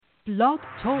Blog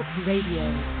Talk Radio.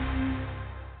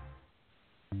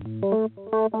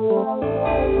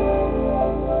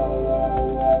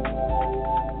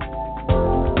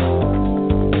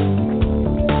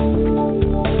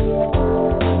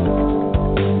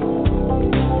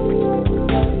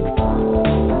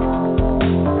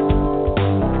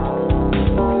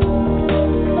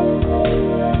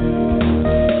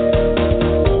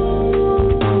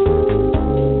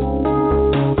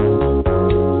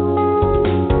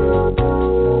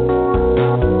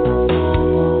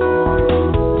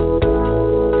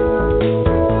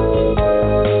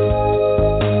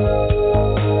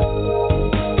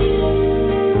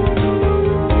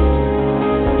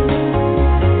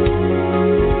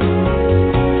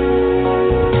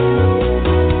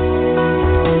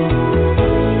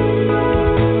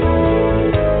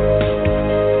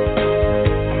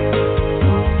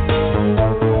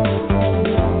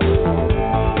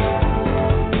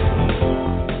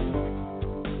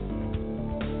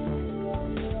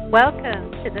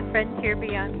 Welcome to the Frontier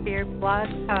Beyond Fear Blog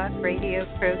Talk Radio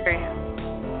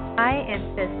program. I am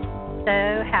just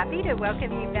so happy to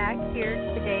welcome you back here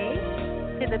today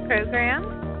to the program.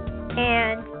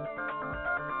 And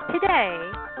today,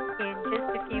 in just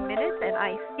a few minutes, and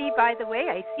I see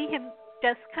him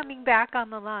just coming back on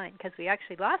the line because we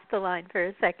actually lost the line for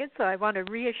a second, so I want to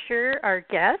reassure our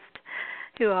guest,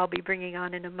 who I'll be bringing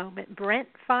on in a moment, Brent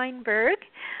Feinberg,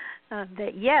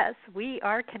 that yes, we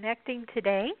are connecting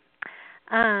today.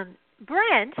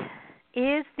 Brent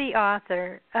is the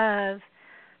author of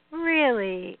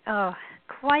really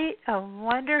quite a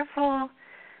wonderful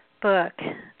book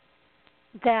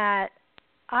that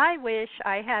I wish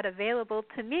I had available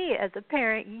to me as a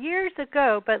parent years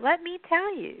ago. But let me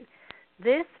tell you,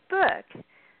 this book,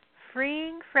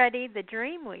 Freeing Freddie the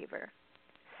Dreamweaver,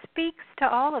 speaks to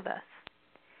all of us.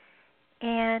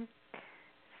 And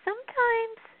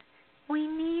sometimes we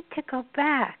need to go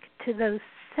back to those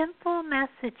simple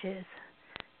messages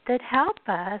that help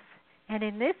us, and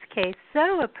in this case,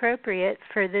 so appropriate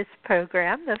for this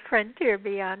program, The Frontier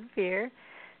Beyond Fear,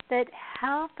 that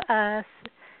help us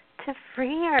to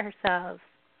free ourselves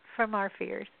from our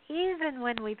fears, even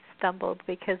when we've stumbled,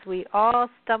 because we all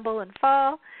stumble and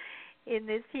fall in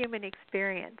this human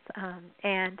experience.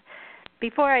 And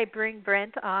before I bring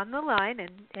Brent on the line,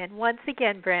 and once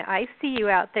again, Brent, I see you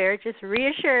out there, just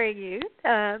reassuring you,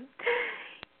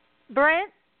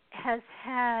 Brent has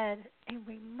had a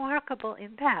remarkable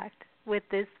impact with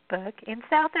this book in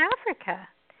South Africa.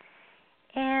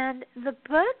 And the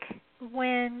book,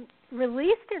 when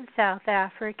released in South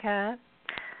Africa,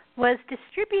 was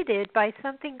distributed by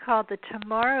something called the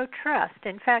Tomorrow Trust.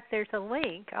 In fact, there's a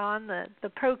link on the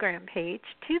program page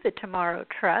to the Tomorrow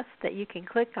Trust that you can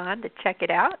click on to check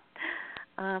it out,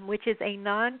 which is a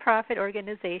nonprofit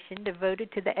organization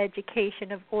devoted to the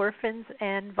education of orphans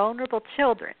and vulnerable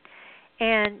children.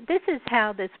 And this is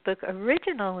how this book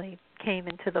originally came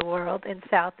into the world in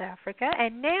South Africa,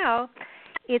 and now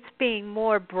it's being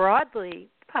more broadly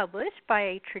published by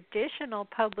a traditional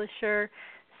publisher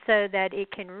so that it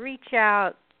can reach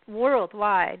out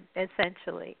worldwide,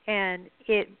 essentially. And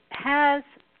it has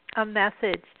a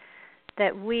message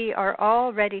that we are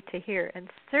all ready to hear,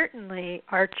 and certainly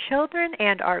our children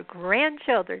and our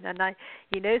grandchildren. And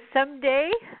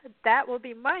someday that will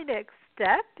be my next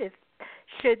step, if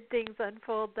should things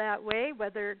unfold that way,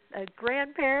 whether a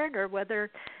grandparent or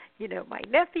whether, my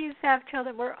nephews have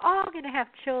children. We're all going to have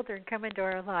children come into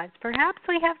our lives. Perhaps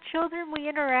we have children we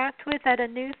interact with at a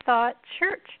New Thought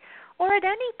church or at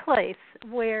any place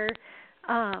where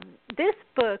this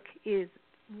book is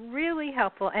really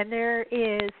helpful. And there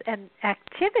is an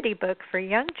activity book for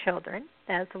young children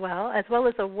as well as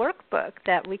a workbook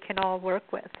that we can all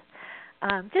work with.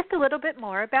 Just a little bit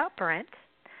more about Brent.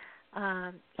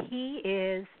 He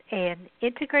is an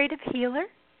integrative healer.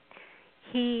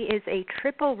 He is a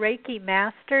triple Reiki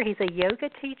master. He's a yoga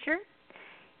teacher,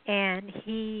 and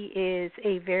he is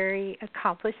a very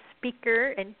accomplished speaker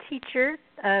and teacher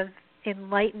of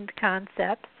enlightened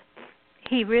concepts.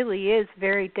 He really is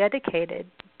very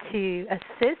dedicated to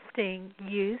assisting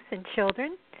youth and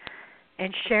children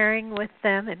and sharing with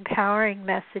them empowering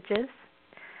messages.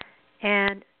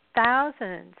 And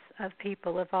thousands of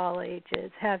people of all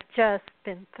ages have just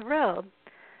been thrilled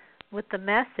with the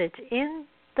message in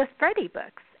the Freddie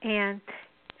books. And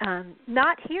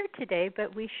not here today,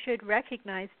 but we should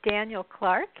recognize Daniel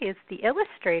Clark is the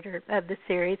illustrator of the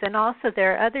series, and also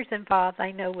there are others involved,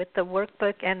 I know, with the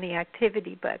workbook and the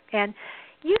activity book. And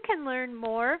you can learn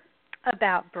more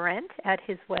about Brent at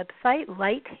his website,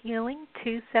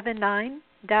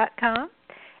 lighthealing279.com.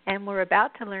 And we're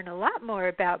about to learn a lot more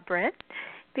about Brent,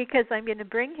 because I'm going to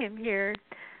bring him here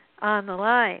on the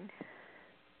line.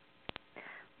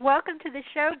 Welcome to the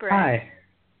show, Brent. Hi.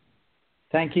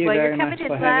 Thank you well, very much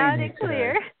for having me today.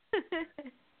 You're coming in loud and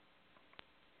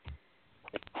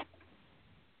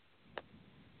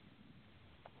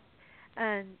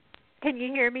clear. Can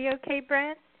you hear me okay,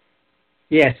 Brent?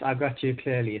 Yes, I got you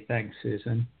clearly. Thanks,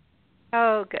 Susan.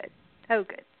 Oh, good.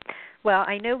 Well,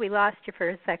 I know we lost you for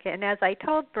a second, and as I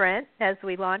told Brent as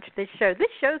we launched this show's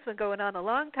been going on a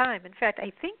long time. In fact,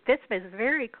 I think this is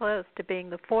very close to being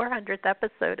the 400th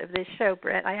episode of this show,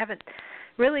 Brent. I haven't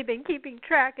really been keeping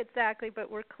track exactly, but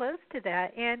we're close to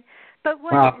that. But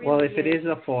if it is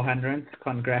the 400th,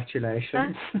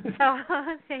 congratulations.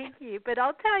 Thank you. But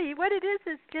I'll tell you what it is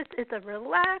it's a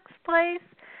relaxed place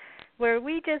where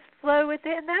we just flow with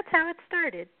it, and that's how it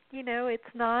started.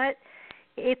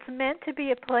 It's meant to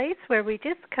be a place where we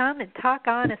just come and talk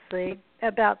honestly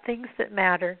about things that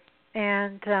matter.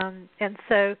 And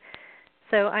so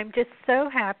I'm just so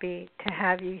happy to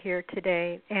have you here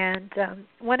today. And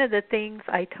one of the things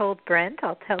I told Brent,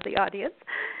 I'll tell the audience,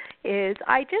 is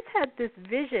I just had this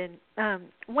vision. I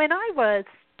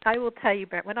will tell you,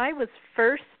 Brent, when I was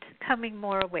first coming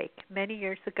more awake many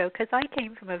years ago, because I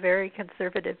came from a very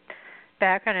conservative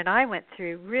background, and I went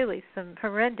through really some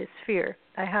horrendous fear.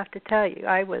 I have to tell you,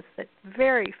 I was a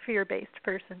very fear-based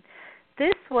person.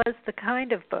 This was the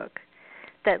kind of book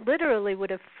that literally would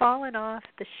have fallen off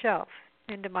the shelf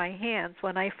into my hands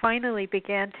when I finally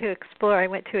began to explore. I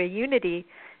went to a Unity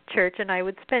church, and I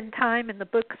would spend time in the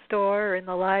bookstore or in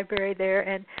the library there,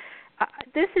 and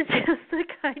this is just the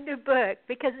kind of book,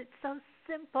 because it's so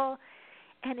simple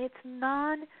and it's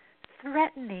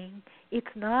non-threatening. It's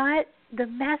not the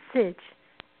message,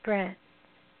 Brent,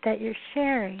 that you're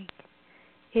sharing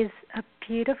is a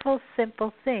beautiful,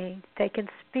 simple thing that can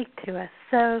speak to us.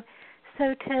 So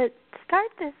to start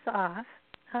this off,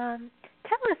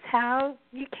 tell us how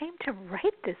you came to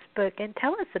write this book, and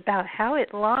tell us about how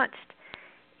it launched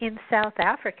in South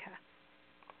Africa.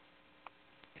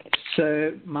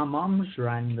 So my mom's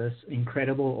run this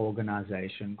incredible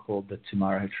organization called the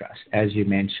Tomorrow Trust. As you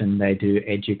mentioned, they do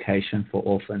education for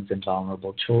orphans and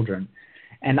vulnerable children.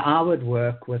 And I would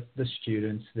work with the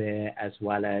students there as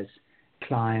well as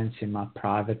clients in my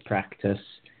private practice.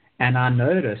 And I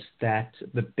noticed that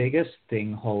the biggest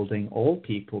thing holding all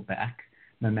people back,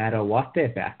 no matter what their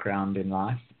background in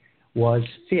life, was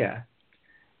fear.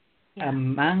 Yeah.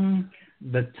 Among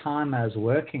the time I was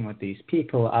working with these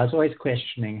people, I was always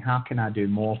questioning, how can I do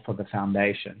more for the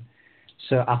foundation?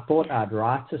 So I thought I'd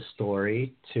write a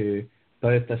story to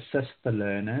both assist the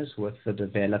learners with the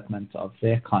development of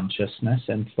their consciousness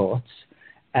and thoughts,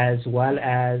 as well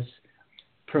as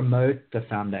promote the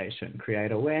foundation,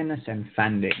 create awareness and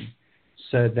funding.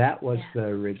 So that was the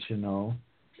original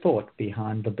thought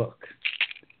behind the book.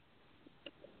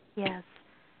 Yes.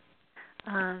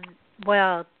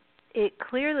 Well, it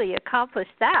clearly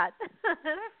accomplished that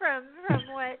from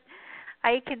what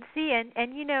I can see. And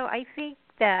I think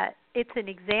that it's an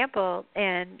example,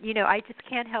 and, I just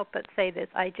can't help but say this.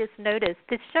 I just noticed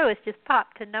this show has just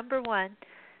popped to number 1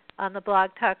 on the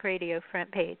Blog Talk Radio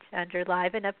front page under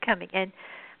Live and Upcoming. And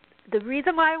the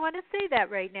reason why I want to say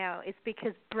that right now is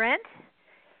because, Brent,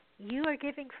 you are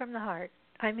giving from the heart.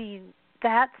 I mean,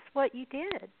 that's what you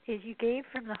did, is you gave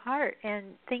from the heart, and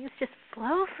things just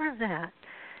flow from that.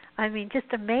 I mean, just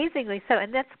amazingly so.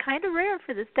 And that's kind of rare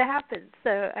for this to happen,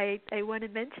 so I want to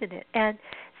mention it. And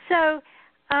so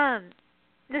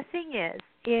the thing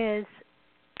is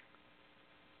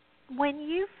when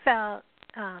you felt,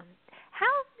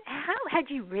 how had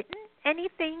you written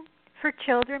anything for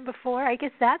children before? I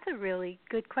guess that's a really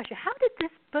good question. How did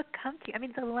this book come to you? I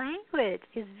mean, the language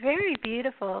is very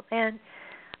beautiful, and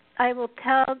I will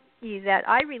tell you that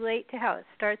I relate to how it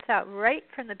starts out right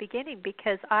from the beginning,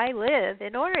 because I live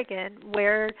in Oregon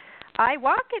where I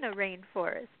walk in a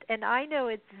rainforest, and I know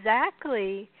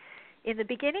exactly in the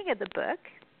beginning of the book,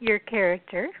 your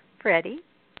character, Freddie,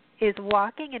 is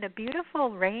walking in a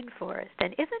beautiful rainforest.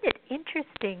 And isn't it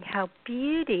interesting how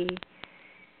beauty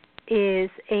is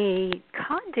a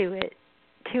conduit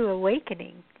to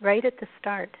awakening right at the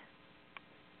start?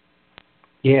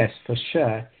 Yes, for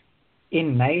sure.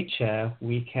 In nature,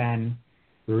 we can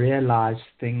realize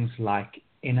things like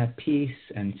inner peace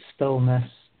and stillness,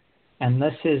 and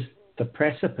this is the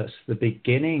precipice, the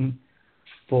beginning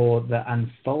for the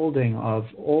unfolding of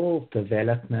all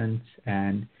development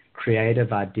and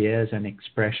creative ideas and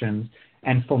expressions.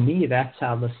 And for me, that's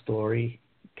how the story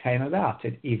came about.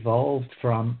 It evolved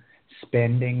from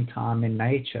spending time in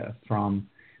nature, from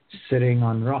sitting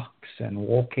on rocks and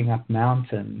walking up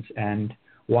mountains. And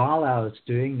while I was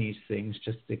doing these things,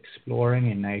 just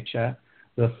exploring in nature,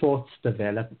 the thoughts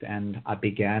developed and I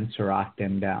began to write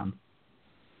them down.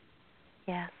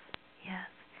 Yes, yes.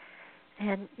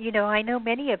 And, I know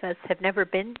many of us have never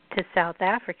been to South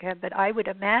Africa, but I would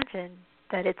imagine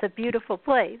that it's a beautiful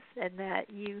place and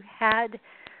that you had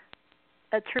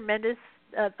a tremendous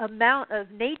amount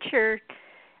of nature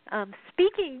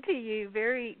speaking to you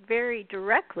very, very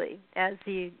directly as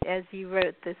you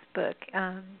wrote this book.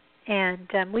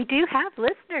 And we do have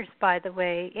listeners, by the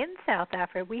way, in South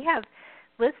Africa. We have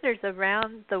listeners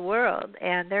around the world,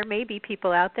 and there may be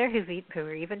people out there who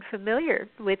are even familiar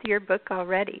with your book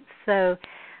already. So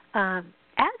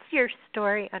as your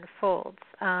story unfolds,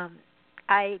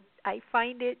 I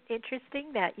find it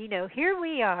interesting that, here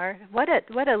we are. What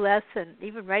a lesson,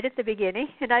 even right at the beginning.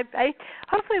 And I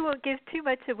hopefully won't give too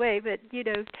much away, but,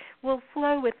 we'll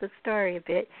flow with the story a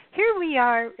bit. Here we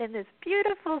are in this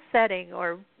beautiful setting,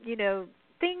 or,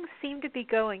 things seem to be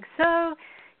going so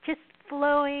just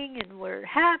flowing, and we're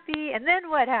happy. And then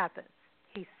what happens?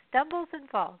 He stumbles and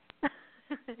falls.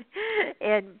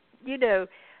 And,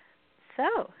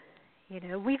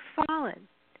 we've fallen.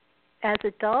 As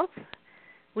adults,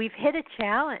 we've hit a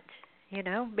challenge.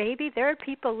 Maybe there are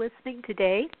people listening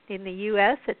today in the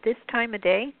U.S. at this time of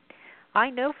day. I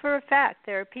know for a fact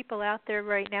there are people out there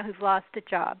right now who've lost a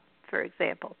job, for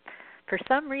example. For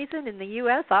some reason in the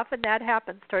U.S., often that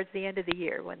happens towards the end of the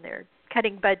year when they're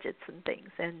cutting budgets and things.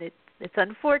 And it's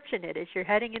unfortunate as you're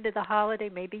heading into the holiday,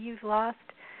 maybe you've lost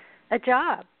a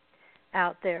job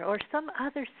out there or some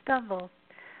other stumble.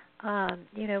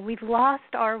 We've lost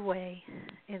our way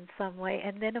in some way,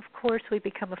 and then of course we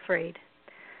become afraid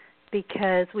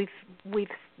because we've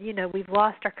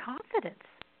lost our confidence,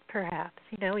 perhaps.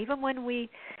 Even when we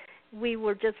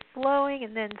were just flowing,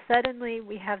 and then suddenly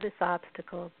we have this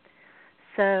obstacle.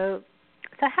 So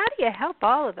how do you help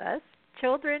all of us,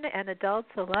 children and adults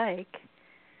alike,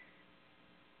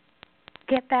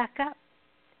 get back up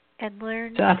and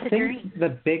learn to dream? I think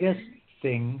the biggest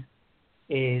thing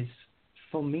is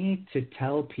for me to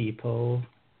tell people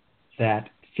that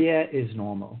fear is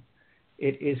normal.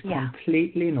 It is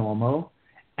completely normal,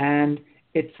 and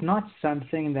it's not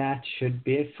something that should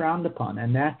be frowned upon.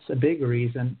 And that's a big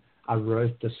reason I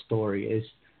wrote the story, is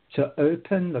to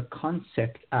open the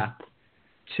concept up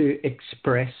to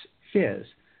express fears.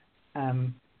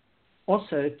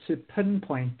 Also to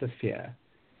pinpoint the fear.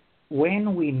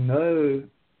 When we know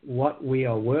what we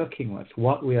are working with,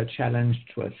 what we are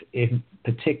challenged with, in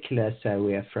particular, say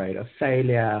we're afraid of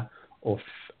failure or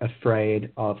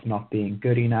afraid of not being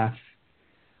good enough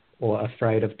or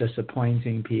afraid of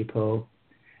disappointing people,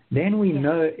 then we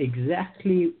know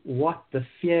exactly what the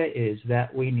fear is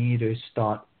that we need to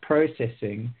start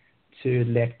processing to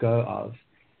let go of,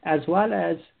 as well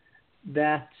as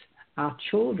that our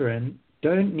children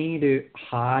don't need to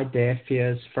hide their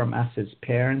fears from us as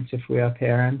parents if we are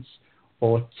parents,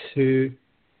 or to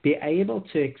be able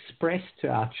to express to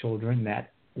our children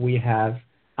that we have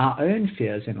our own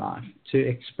fears in life, to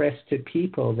express to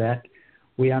people that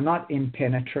we are not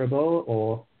impenetrable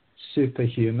or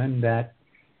superhuman, that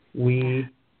we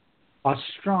are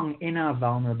strong in our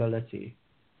vulnerability.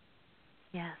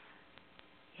 Yes,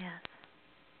 yes.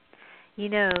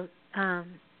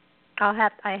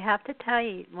 I have to tell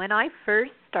you, when I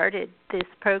first started this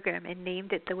program and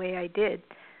named it the way I did,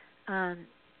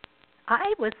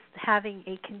 I was having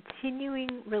a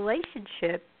continuing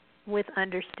relationship with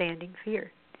understanding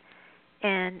fear.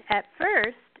 And at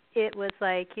first, it was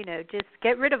like, just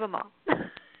get rid of them all.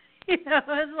 It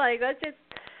was like, let's just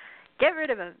get rid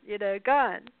of them,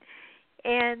 gone.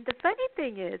 And the funny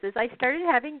thing is I started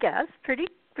having guests pretty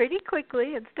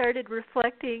quickly and started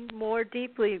reflecting more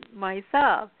deeply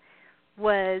myself,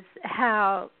 was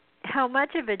how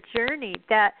much of a journey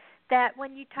that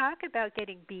when you talk about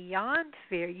getting beyond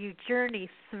fear, you journey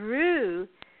through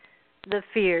the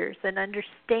fears and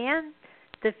understand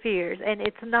the fears. And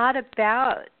it's not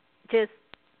about just,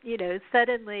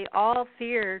 suddenly all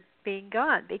fear being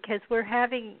gone, because we're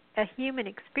having a human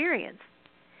experience.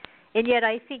 And yet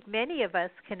I think many of us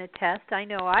can attest, I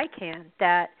know I can,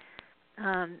 that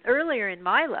earlier in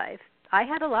my life, I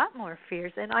had a lot more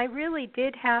fears, and I really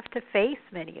did have to face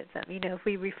many of them. If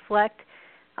we reflect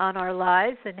on our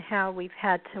lives and how we've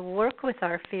had to work with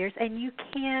our fears, and you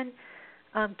can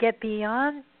get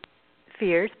beyond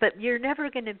fears, but you're never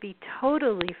going to be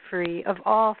totally free of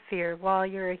all fear while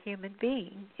you're a human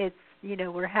being. It's,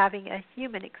 we're having a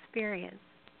human experience.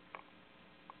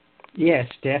 Yes,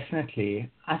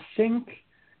 definitely. I think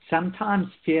sometimes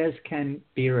fears can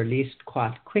be released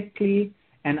quite quickly,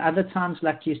 and other times,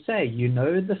 like you say,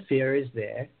 the fear is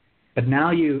there, but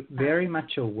now you're very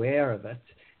much aware of it.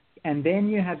 And then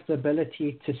you have the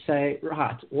ability to say,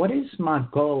 right, what is my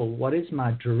goal? What is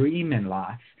my dream in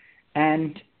life?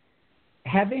 And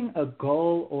having a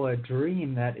goal or a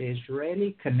dream that is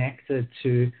really connected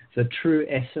to the true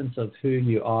essence of who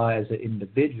you are as an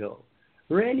individual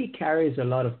really carries a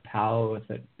lot of power with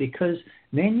it, because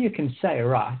then you can say,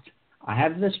 right, I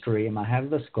have this dream, I have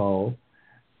this goal,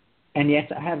 and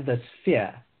yet I have this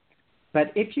fear.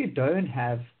 But if you don't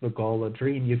have the goal or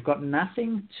dream, you've got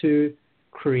nothing to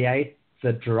create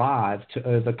the drive to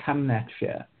overcome that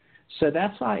fear. So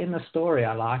that's why in the story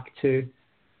I like to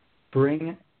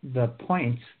bring the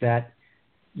point that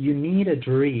you need a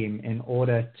dream in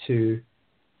order to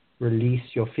release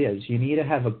your fears. You need to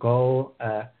have a goal,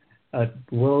 a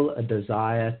will, a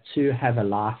desire to have a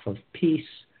life of peace,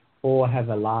 or have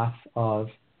a life of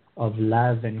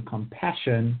love and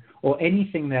compassion, or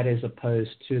anything that is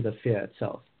opposed to the fear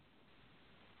itself.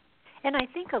 And I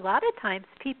think a lot of times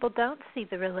people don't see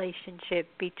the relationship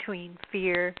between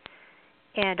fear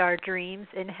and our dreams,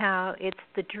 and how it's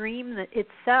the dream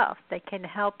itself that can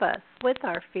help us with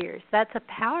our fears. That's a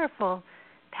powerful,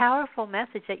 powerful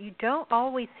message that you don't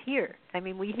always hear. I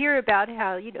mean, we hear about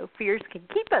how, fears can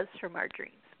keep us from our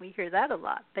dreams. We hear that a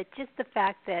lot. But just the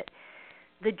fact that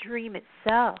the dream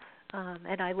itself,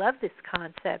 and I love this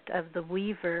concept of the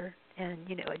weaver and,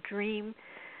 a dream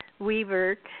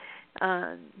weaver,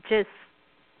 it's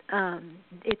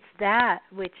that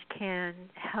which can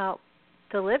help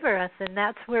deliver us, and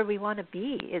that's where we want to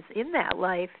be, is in that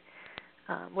life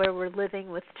where we're living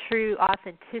with true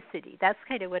authenticity. That's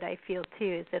kind of what I feel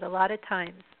too, is that a lot of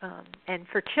times, and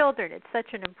for children it's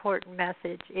such an important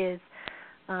message, is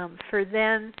for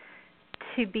them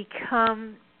to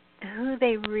become who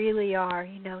they really are,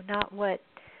 not what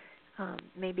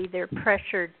maybe they're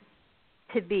pressured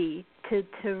to be,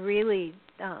 to really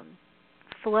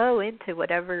flow into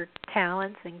whatever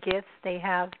talents and gifts they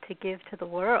have to give to the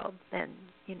world, and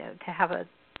to have a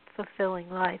fulfilling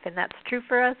life. And that's true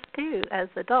for us too as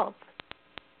adults.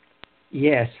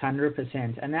 Yes,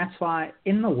 100%. And that's why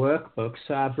in the workbook,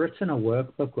 so I've written a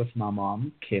workbook with my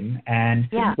mom, Kim, and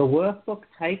the workbook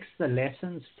takes the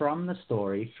lessons from the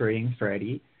story, Freeing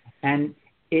Freddie, and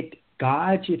it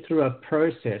guides you through a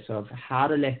process of how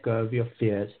to let go of your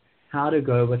fears, how to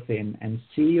go within and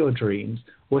see your dreams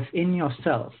within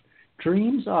yourself.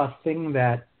 Dreams are a thing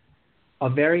that are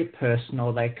very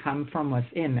personal. They come from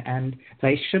within, and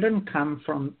they shouldn't come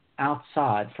from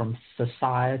outside, from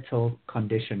societal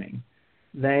conditioning.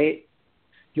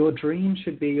 Your dream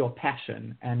should be your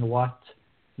passion and what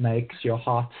makes your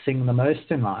heart sing the most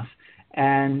in life.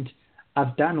 And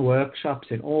I've done workshops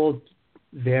in all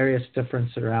various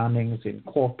different surroundings, in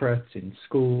corporates, in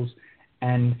schools,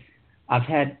 and I've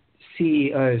had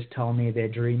CEOs tell me their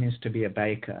dream is to be a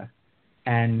baker,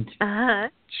 and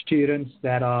students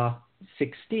that are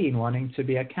 16 wanting to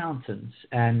be accountants.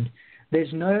 And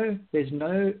there's no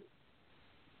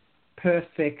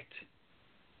perfect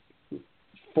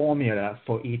formula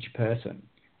for each person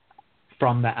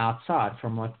from the outside,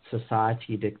 from what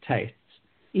society dictates.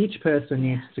 Each person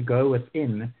needs to go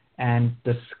within and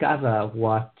discover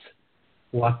what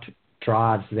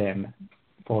drives them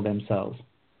for themselves.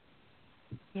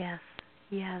 Yes.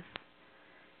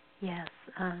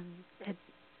 It's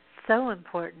so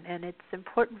important, and it's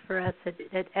important for us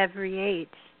at every age.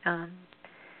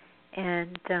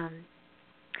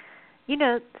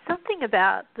 Something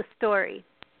about the story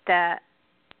that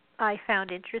I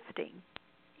found interesting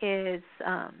is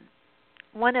the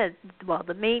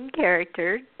main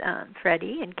character,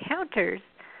 Freddie, encounters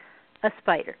a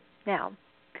spider. Now,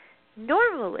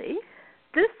 normally,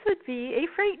 this would be a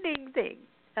frightening thing.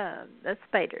 A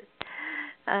spider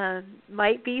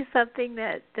might be something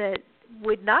that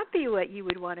would not be what you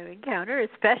would want to encounter,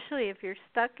 especially if you're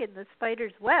stuck in the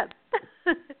spider's web.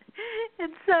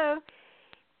 And so,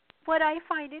 what I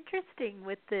find interesting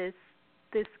with this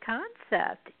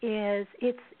concept is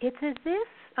it's as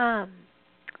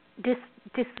if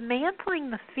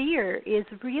dismantling the fear is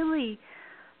really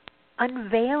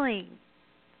unveiling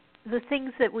the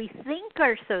things that we think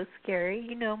are so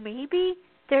scary. Maybe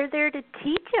they're there to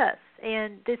teach us,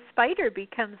 and this spider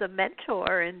becomes a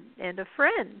mentor and a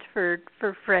friend for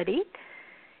Freddie.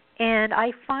 And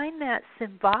I find that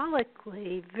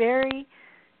symbolically very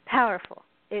powerful.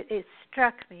 It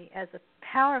struck me as a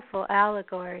powerful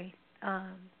allegory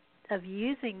of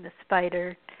using the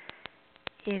spider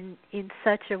in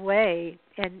such a way,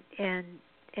 and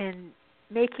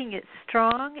making it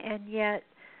strong, and yet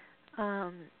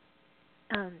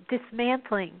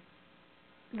dismantling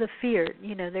the fear.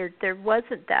 There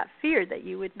wasn't that fear that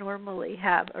you would normally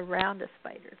have around a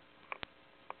spider.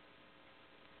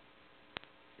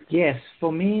 Yes,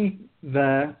 for me,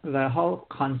 the whole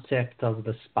concept of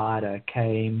the spider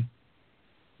came,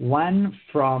 one,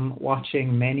 from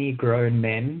watching many grown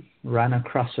men run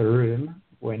across a room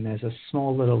when there's a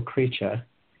small little creature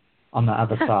on the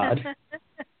other side.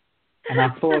 And I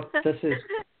thought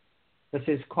this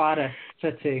is quite a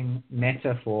fitting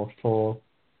metaphor for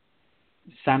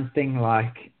something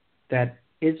like that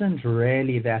isn't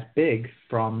really that big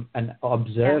from an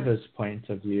observer's point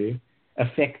of view,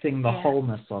 affecting the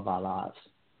wholeness of our lives.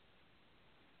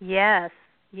 Yes,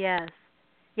 yes.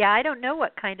 Yeah, I don't know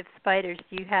what kind of spiders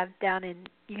you had down in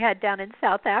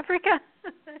South Africa.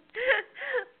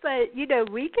 But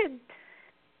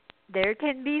there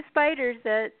can be spiders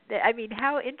that I mean,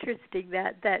 how interesting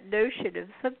that notion of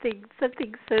something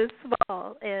so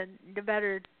small, and no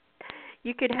matter,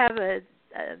 you could have a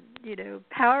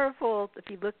powerful, if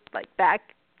you look like back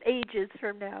ages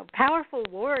from now, powerful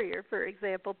warrior, for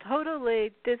example,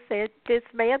 totally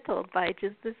dismantled by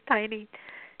just this tiny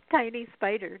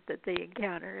spider that they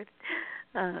encountered.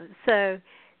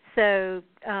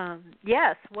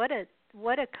 Yes, what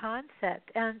a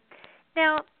concept.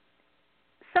 Now,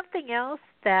 something else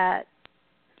that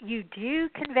you do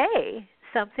convey,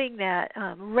 something that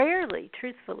rarely,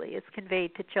 truthfully, is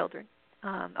conveyed to children,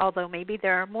 although maybe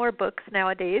there are more books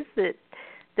nowadays that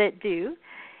do,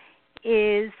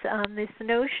 is this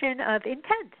notion of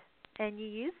intent. And you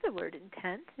use the word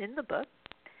intent in the book.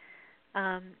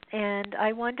 And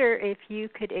I wonder if you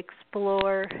could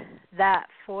explore that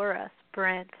for us,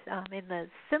 Brent, in the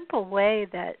simple way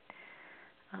that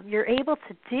you're able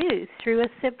to do through a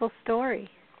simple story.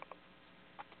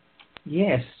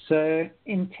 Yes, so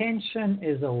intention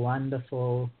is a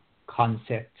wonderful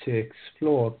concept to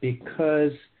explore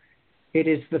because it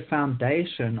is the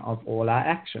foundation of all our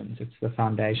actions. It's the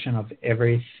foundation of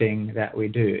everything that we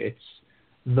do. It's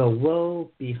the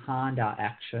will behind our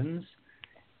actions,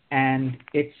 and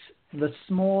it's the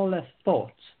smaller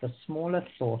thought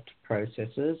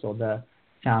processes, or the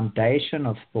foundation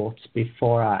of thoughts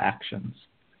before our actions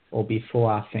or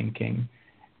before our thinking.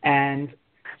 And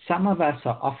some of us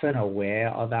are often aware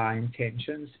of our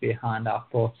intentions behind our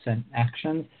thoughts and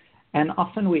actions, and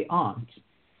often we aren't.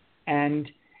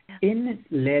 And in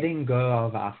letting go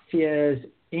of our fears,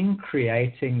 in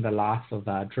creating the life of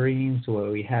our dreams,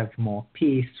 where we have more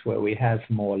peace, where we have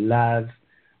more love,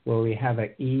 where we have an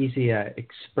easier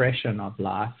expression of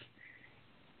life,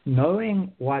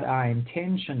 knowing what our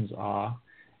intentions are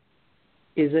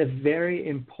is a very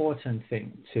important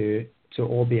thing to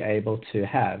all be able to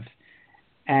have.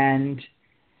 And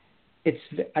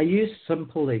I use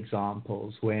simple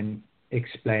examples when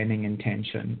explaining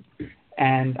intention.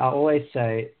 And I always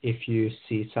say, if you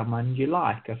see someone you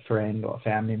like, a friend or a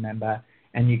family member,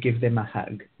 and you give them a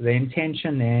hug, the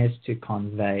intention there is to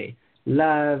convey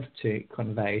love, to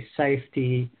convey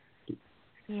safety.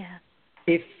 Yeah.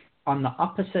 If, on the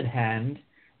opposite hand,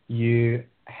 you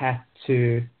have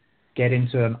to get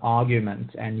into an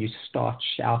argument and you start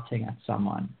shouting at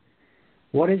someone,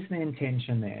 what is the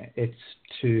intention there? It's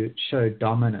to show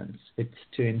dominance. It's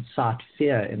to incite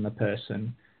fear in the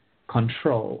person,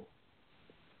 control.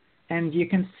 And you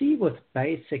can see with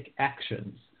basic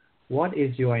actions, what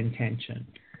is your intention?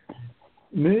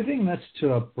 Moving this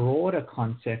to a broader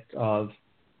concept of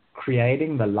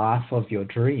creating the life of your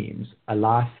dreams, a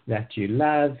life that you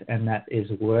love and that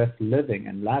is worth living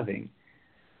and loving,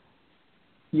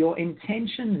 your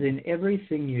intentions in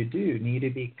everything you do need to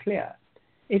be clear.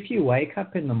 If you wake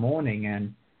up in the morning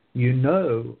and you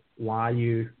know why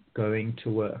you're going to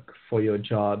work for your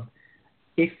job,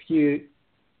 if you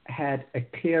had a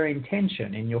clear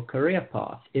intention in your career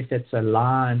path, if it's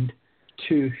aligned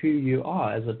to who you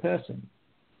are as a person,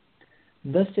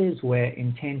 this is where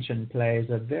intention plays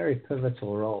a very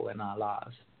pivotal role in our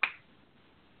lives.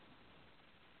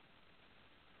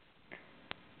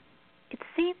 It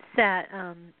seems that,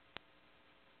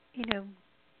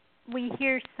 we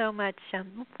hear so much. I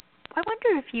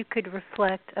wonder if you could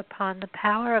reflect upon the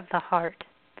power of the heart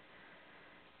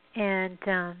and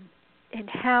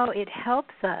how it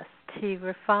helps us to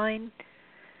refine,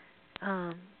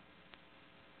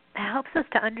 helps us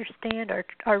to understand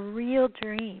our real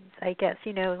dreams, I guess.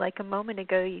 Like a moment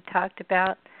ago you talked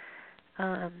about,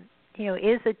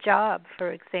 is a job,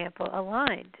 for example,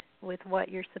 aligned with what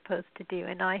you're supposed to do?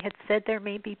 And I had said there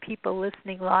may be people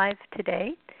listening live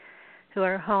today who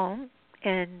are home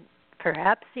and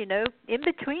perhaps, in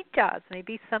between jobs.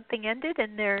 Maybe something ended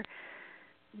and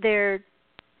they're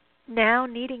now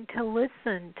needing to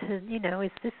listen to,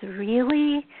 is this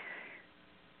really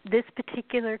this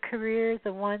particular career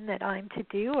the one that I'm to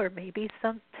do? Or maybe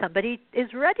somebody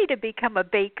is ready to become a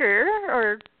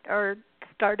baker or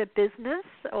start a business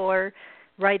or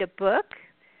write a book.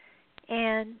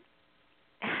 And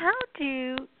how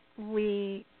do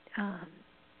we,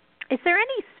 is there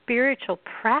any spiritual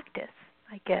practice,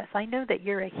 I guess? I know that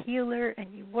you're a healer and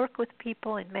you work with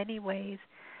people in many ways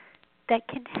that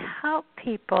can help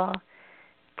people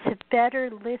to better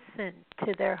listen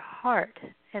to their heart,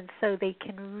 and so they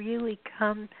can really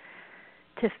come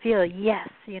to feel, yes,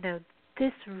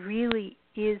 this really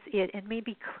is it, and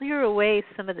maybe clear away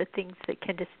some of the things that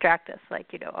can distract us,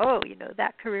 like,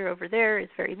 that career over there is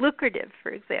very lucrative,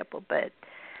 for example, but,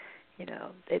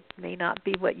 it may not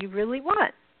be what you really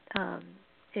want.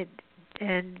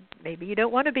 And maybe you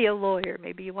don't want to be a lawyer.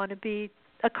 Maybe you want to be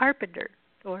a carpenter,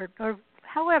 or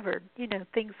however,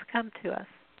 things come to us.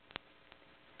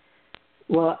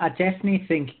 Well, I definitely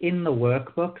think in the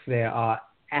workbook there are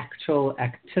actual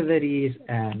activities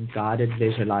and guided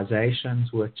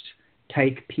visualizations which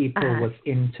take people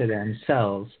within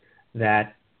themselves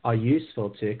that are useful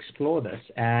to explore this.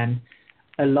 And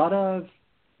a lot of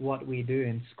what we do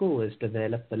in school is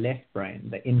develop the left brain,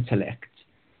 the intellect.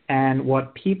 And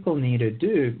what people need to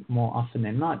do more often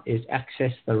than not is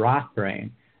access the right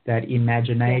brain, that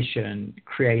imagination,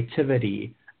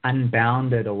 creativity,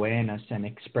 unbounded awareness and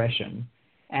expression.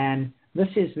 And this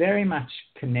is very much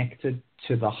connected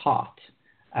to the heart,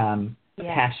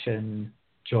 passion,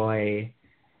 joy,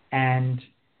 and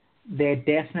there are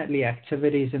definitely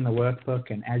activities in the workbook.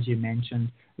 And as you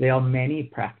mentioned, there are many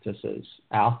practices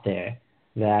out there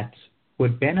that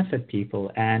would benefit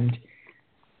people. And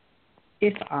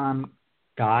if I'm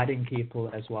guiding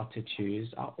people as what to choose,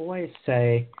 I always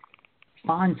say,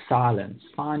 find silence,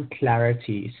 find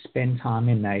clarity, spend time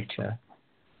in nature.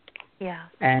 Yeah.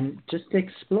 And just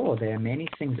explore. There are many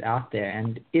things out there,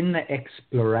 and in the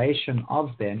exploration of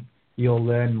them, you'll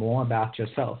learn more about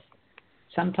yourself.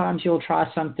 Sometimes you'll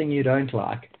try something you don't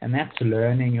like, and that's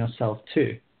learning yourself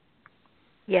too.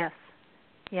 Yes,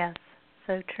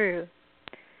 so true.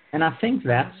 And I think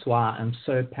that's why I'm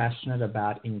so passionate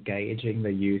about engaging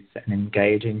the youth and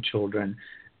engaging children,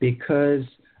 because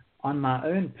on my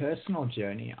own personal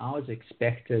journey, I was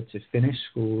expected to finish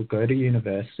school, go to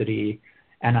university,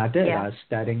 and I did. I was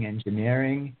studying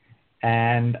engineering,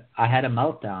 and I had a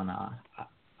meltdown.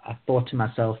 I thought to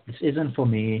myself, this isn't for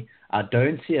me. I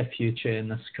don't see a future in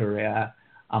this career.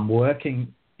 I'm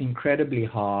working incredibly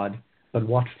hard, but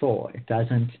what for? It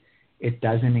doesn't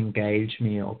engage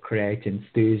me or create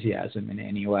enthusiasm in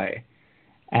any way.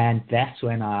 And that's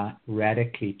when I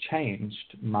radically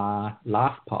changed my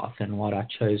life path and what I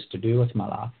chose to do with my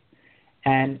life.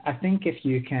 And I think if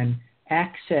you can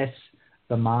access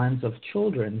the minds of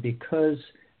children, because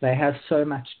they have so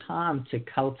much time to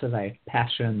cultivate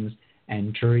passions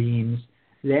and dreams,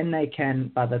 then they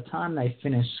can, by the time they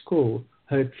finish school,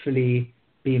 hopefully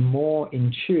be more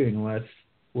in tune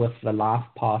with the life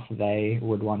path they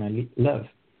would want to live.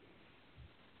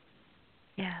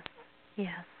 Yes,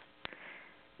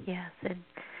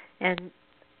 and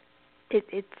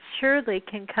it surely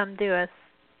can come to us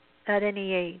at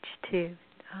any age too,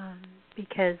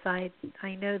 because I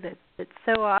know that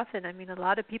so often, a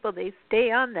lot of people, they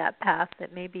stay on that path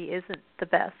that maybe isn't the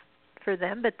best for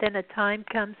them, but then a time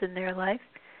comes in their life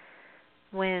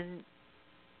when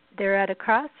they're at a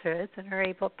crossroads and are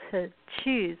able to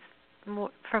choose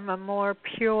from a more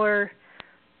pure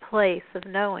place of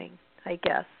knowing, I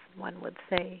guess one would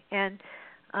say. And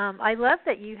I love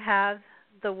that you have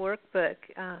the workbook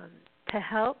to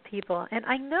help people. And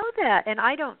I know that, and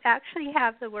I don't actually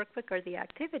have the workbook or the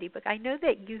activity book. I know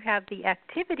that you have the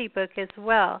activity book as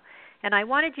well. And I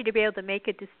wanted you to be able to make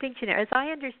a distinction there. As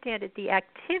I understand it, the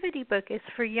activity book is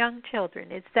for young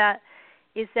children. Is that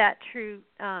true?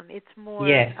 It's more...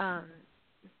 Yes.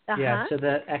 Yeah, so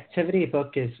the activity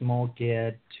book is more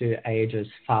geared to ages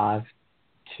 5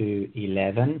 to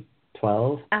 11,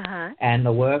 12. And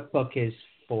the workbook is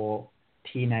for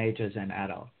teenagers and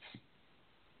adults.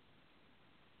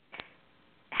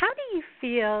 How do you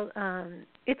feel?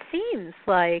 It seems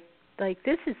like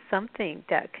this is something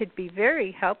that could be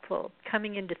very helpful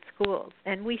coming into schools.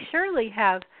 And we surely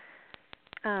have,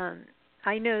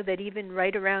 I know that even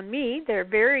right around me, there are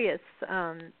various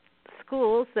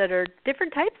schools that are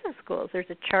different types of schools. There's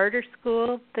a charter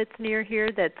school that's near here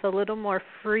that's a little more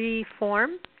free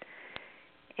form.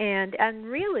 And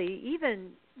really, even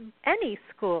any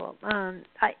school,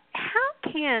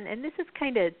 how can, and this is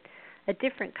kind of a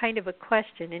different kind of a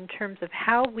question in terms of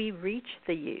how we reach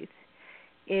the youth,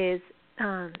 is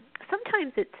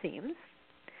sometimes it seems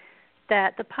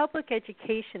that the public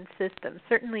education system,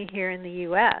 certainly here in the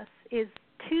U.S., is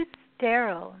too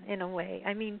sterile in a way.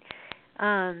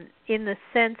 In the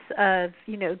sense of,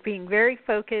 being very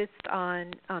focused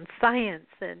on science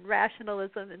and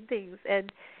rationalism and things.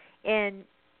 And and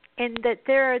that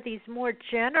there are these more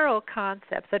general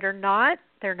concepts that they're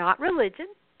not religion,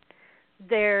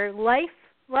 they're life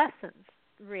lessons,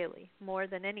 really, more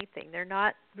than anything. They're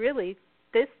not really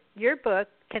your book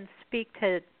can speak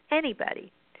to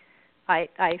anybody.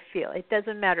 I feel it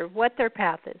doesn't matter what their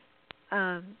path is.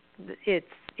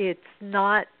 It's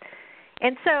not,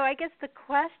 and so I guess the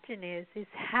question is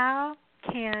how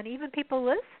can even people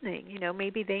listening,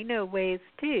 maybe they know ways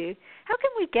too. How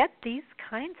can we get these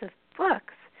kinds of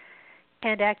books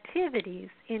and activities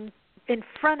in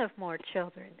front of more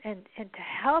children, and to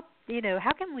help,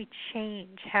 how can we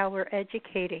change how we're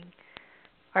educating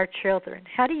our children?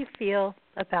 How do you feel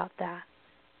about that?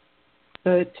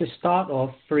 So to start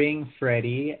off, Freeing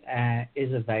Freddie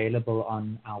is available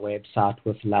on our website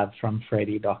with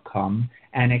lovefromfreddie.com,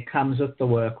 and it comes with the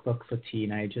workbook for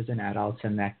teenagers and adults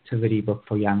and the activity book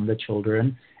for younger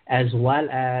children, as well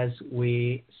as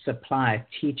we supply a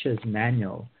teacher's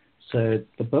manual. So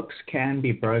the books can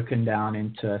be broken down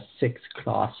into a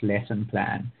 6-class lesson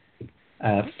plan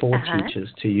for teachers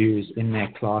to use in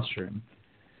their classroom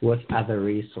with other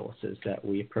resources that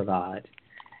we provide.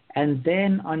 And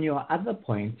then on your other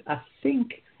point, I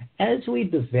think as we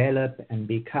develop and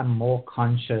become more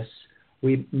conscious,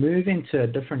 we move into a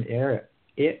different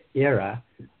era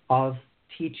of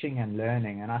teaching and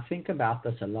learning. And I think about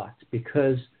this a lot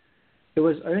because it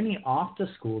was only after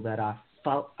school that I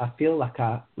feel like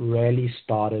I really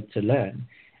started to learn.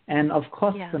 And of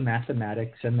course, the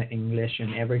mathematics and the English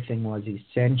and everything was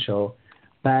essential.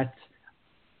 But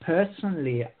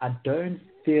personally, I don't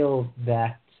feel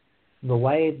that the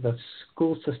way the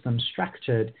school system is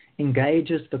structured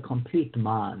engages the complete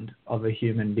mind of a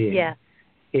human being.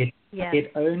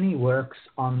 It only works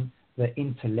on the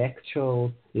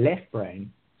intellectual left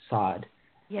brain side.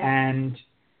 And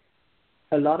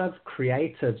a lot of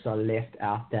creatives are left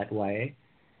out that way.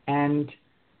 And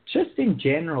just in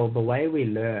general, the way we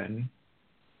learn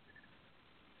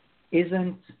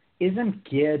isn't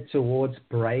geared towards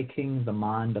breaking the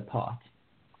mind apart.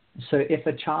 So if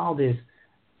a child is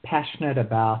passionate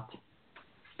about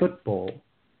football,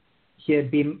 he'd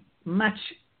be much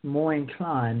more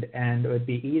inclined, and it would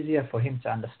be easier for him to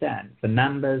understand the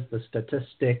numbers, the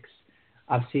statistics.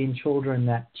 I've seen children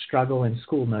that struggle in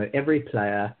school know every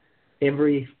player,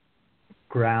 every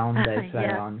ground they play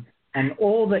on, and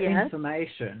all the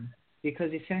information,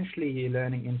 because essentially you're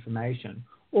learning information,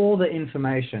 all the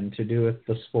information to do with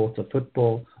the sport of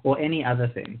football or any other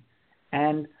thing.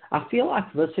 And I feel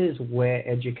like this is where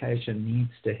education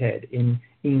needs to head, in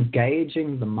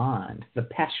engaging the mind, the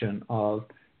passion of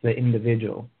the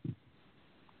individual.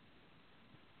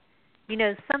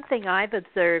 Something I've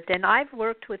observed, and I've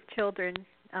worked with children,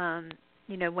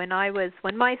 when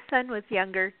my son was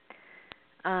younger,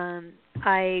 and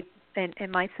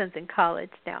my son's in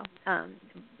college now,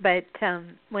 but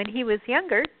when he was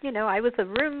younger, I was a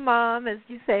room mom, as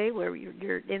you say, where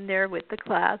you're in there with the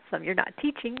class. You're not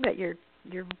teaching, but you're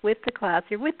with the class,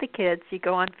 you're with the kids, you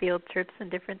go on field trips and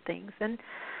different things. And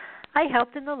I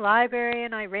helped in the library,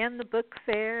 and I ran the book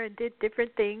fair and did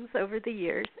different things over the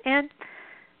years. And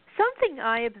something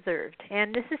I observed,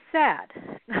 and this is sad,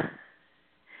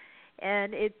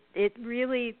 and it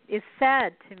really is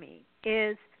sad to me,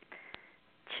 is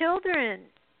children,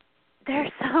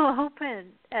 they're so open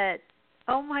at,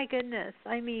 oh my goodness,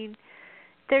 I mean,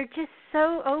 they're just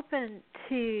so open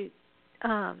to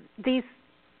these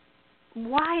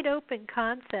wide open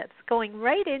concepts, going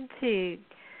right into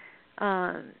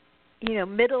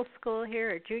middle school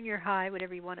here, or junior high,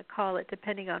 whatever you want to call it,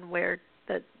 depending on where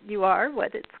you are,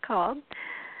 what it's called.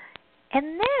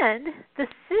 And then the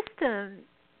system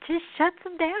just shuts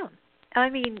them down. I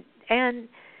mean, and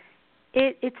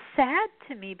it's sad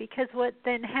to me, because what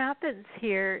then happens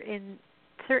here,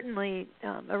 certainly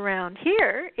around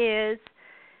here, is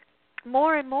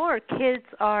more and more kids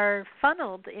are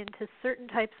funneled into certain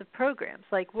types of programs.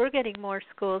 Like, we're getting more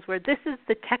schools where this is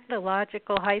the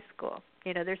technological high school.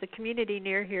 There's a community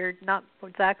near here, not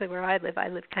exactly where I live. I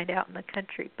live kind of out in the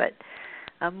country, but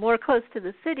more close to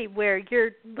the city, where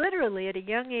you're literally at a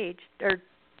young age, or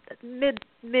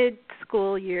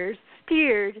mid-school years,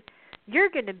 steered, you're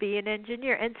going to be an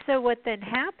engineer. And so what then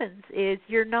happens is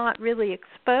you're not really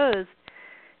exposed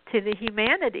to the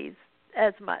humanities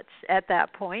as much at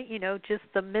that point, just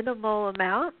the minimal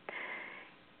amount.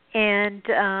 And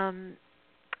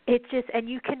and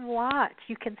you can watch,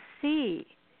 you can see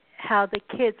how the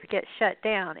kids get shut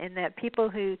down, and that people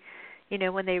who,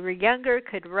 when they were younger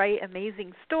could write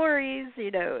amazing stories,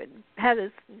 and had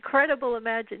this incredible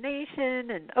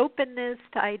imagination and openness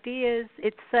to ideas,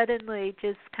 it suddenly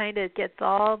just kind of gets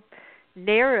all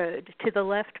narrowed to the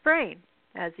left brain.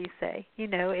 as you say.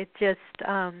 It just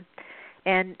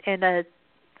and a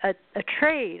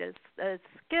trade, a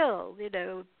skill.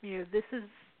 This is,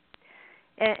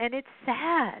 and it's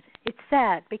sad. It's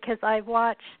sad because I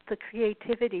watched the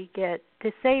creativity get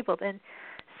disabled, and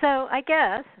so I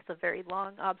guess it's a very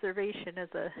long observation as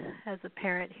a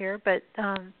parent here, but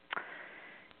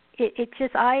it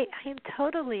just I am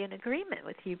totally in agreement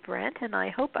with you, Brent, and I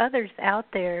hope others out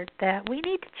there that we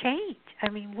need to change. I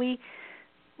mean,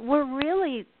 we're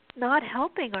really not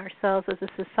helping ourselves as a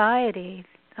society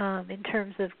in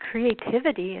terms of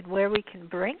creativity and where we can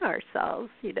bring ourselves,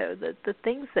 the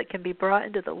things that can be brought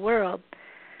into the world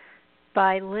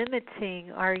by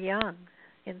limiting our young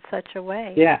in such a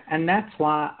way. Yeah, and that's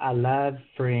why I love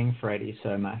Freeing Freddy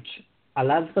so much. I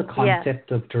love the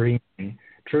concept of dreaming.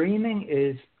 Dreaming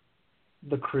is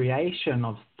the creation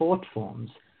of thought forms.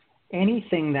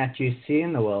 Anything that you see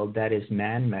in the world that is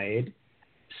man-made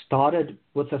started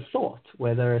with a thought,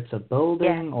 whether it's a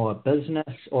building or a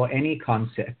business or any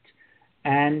concept.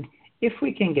 And if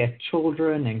we can get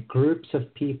children and groups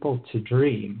of people to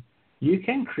dream, you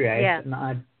can create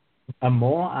a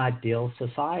more ideal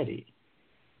society.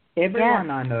 Everyone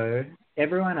I know,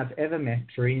 everyone I've ever met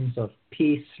dreams of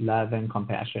peace, love, and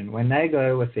compassion. When they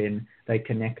go within, they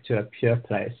connect to a pure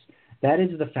place. That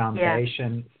is the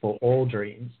foundation for all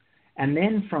dreams. And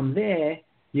then from there,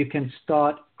 you can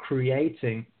start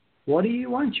creating, what do you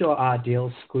want your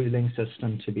ideal schooling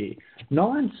system to be? No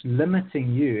one's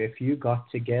limiting you if you got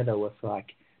together with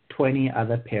like 20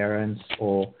 other parents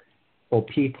or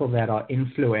people that are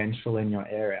influential in your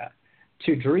area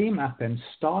to dream up and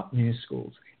start new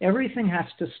schools. Everything has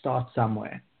to start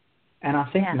somewhere. And I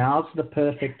think now's the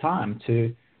perfect time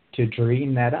to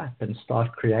dream that up and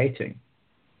start creating.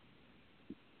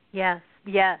 Yes,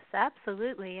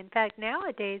 absolutely. In fact,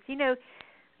 nowadays, here,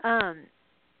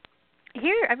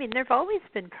 I mean, there have always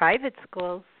been private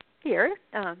schools here.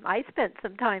 I spent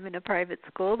some time in a private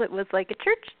school that was like a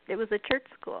church. It was a church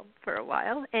school for a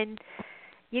while. And,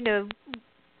 we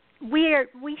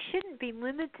shouldn't be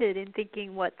limited in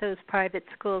thinking what those private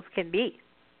schools can be,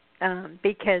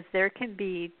 because there can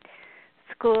be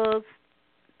schools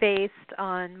based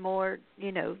on more,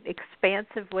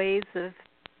 expansive ways of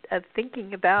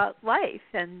thinking about life,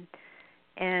 and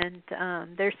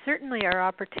there certainly are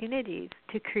opportunities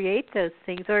to create those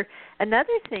things. Or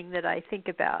another thing that I think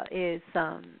about is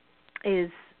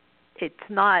it's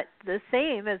not the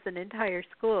same as an entire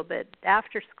school, but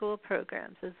after school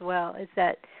programs as well. Is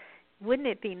that, wouldn't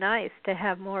it be nice to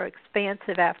have more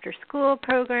expansive after school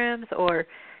programs, or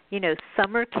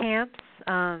summer camps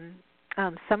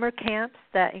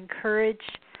that encourage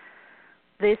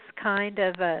this kind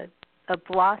of a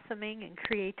blossoming and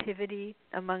creativity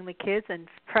among the kids, and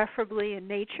preferably in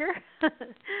nature.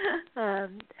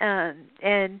 And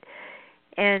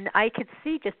I could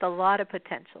see just a lot of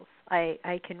potentials.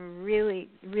 I can really,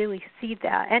 really see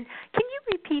that. And can you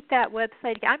repeat that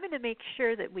website again? I'm going to make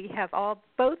sure that we have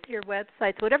both your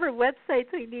websites, whatever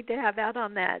websites we need to have out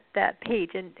on that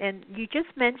page. And you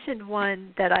just mentioned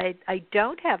one that I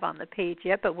don't have on the page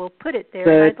yet, but we'll put it there.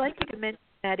 And I'd like you to mention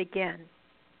that again.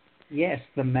 Yes,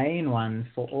 the main one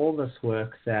for all this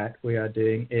work that we are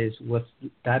doing is with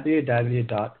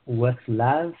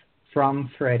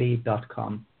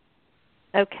www.withlovefromfreddy.com.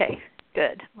 Okay,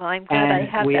 good. Well, I'm glad I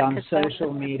have that. And we're on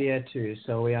social media too.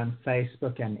 So we're on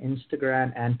Facebook and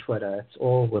Instagram and Twitter. It's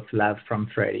all with Love from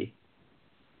Freddy.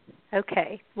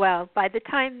 Okay. Well, by the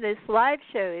time this live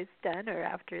show is done, or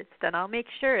after it's done, I'll make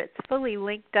sure it's fully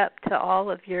linked up to all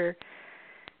of your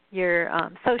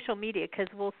social media,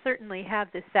 because we'll certainly have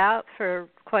this out for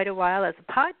quite a while as a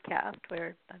podcast,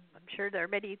 where I'm sure there are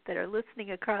many that are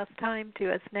listening across time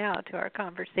to us now, to our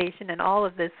conversation, and all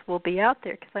of this will be out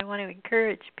there, because I want to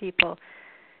encourage people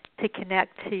to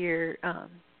connect to you on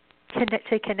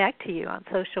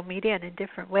social media and in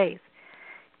different ways.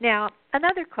 Now,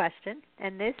 another question,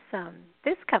 and this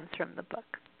comes from the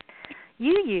book.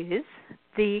 You use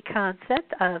the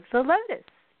concept of the lotus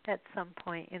at some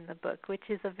point in the book, which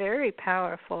is a very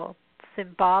powerful,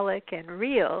 symbolic, and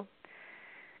real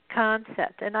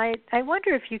concept. And I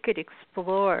wonder if you could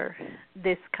explore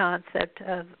this concept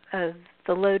of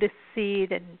the lotus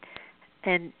seed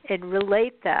and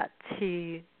relate that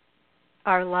to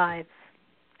our lives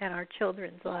and our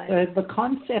children's lives. So the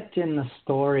concept in the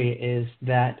story is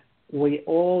that we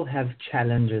all have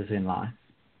challenges in life,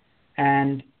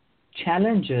 and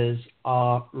challenges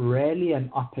are really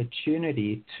an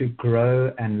opportunity to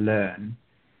grow and learn.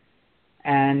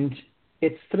 And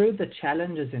it's through the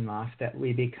challenges in life that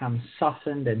we become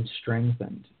softened and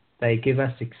strengthened. They give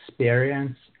us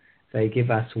experience. They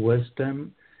give us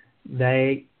wisdom.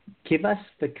 They give us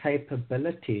the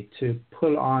capability to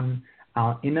pull on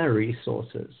our inner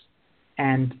resources.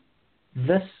 And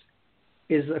this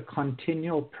is a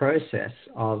continual process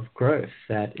of growth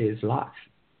that is life.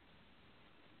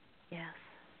 Yes.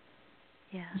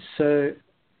 Yes. So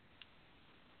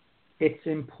it's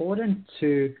important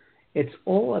it's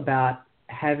all about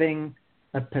having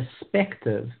a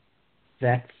perspective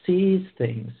that sees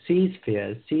things, sees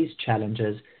fears, sees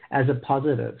challenges as a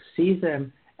positive, sees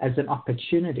them as an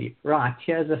opportunity. Right,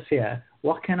 here's a fear.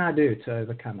 What can I do to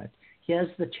overcome it? Here's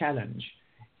the challenge.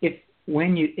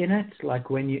 When you're in it, like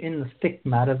when you're in the thick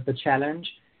mud of the challenge,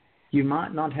 you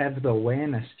might not have the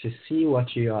awareness to see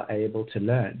what you are able to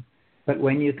learn. But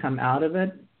when you come out of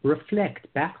it,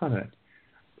 reflect back on it.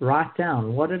 Write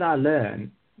down, what did I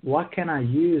learn? What can I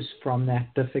use from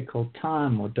that difficult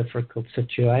time or difficult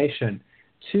situation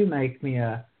to make me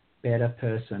a better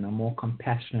person, a more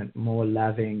compassionate, more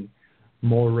loving,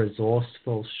 more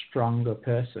resourceful, stronger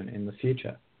person in the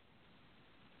future?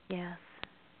 Yes.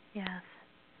 Yes.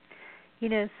 You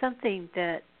know, something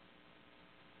that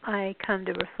I come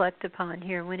to reflect upon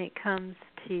here when it comes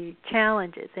to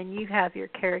challenges, and you have your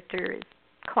character is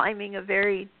climbing a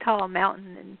very tall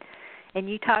mountain, and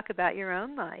you talk about your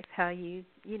own life, how you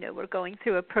were going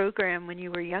through a program when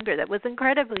you were younger that was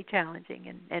incredibly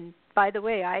challenging. And by the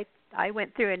way, I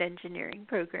went through an engineering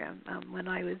program when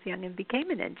I was young and became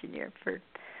an engineer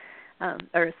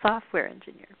or a software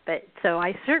engineer. But so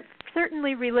I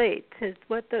certainly relate to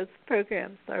what those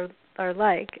programs are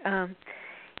like. And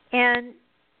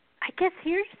I guess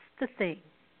here's the thing,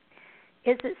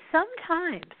 is that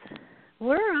sometimes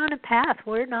we're on a path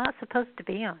we're not supposed to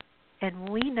be on, and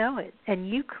we know it, and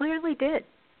you clearly did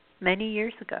many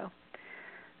years ago.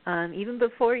 Even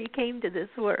before you came to this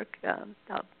work,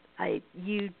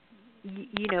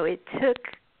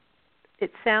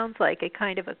 it sounds like a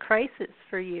kind of a crisis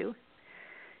for you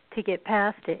to get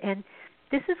past it. And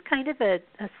this is kind of a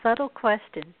subtle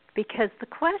question, because the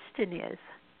question is,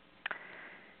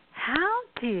 how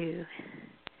do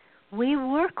we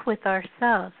work with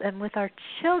ourselves and with our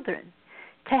children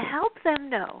to help them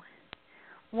know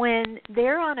when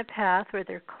they're on a path where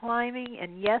they're climbing,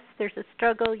 and yes, there's a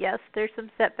struggle, yes, there's some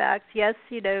setbacks, yes,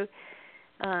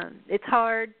 it's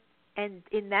hard, and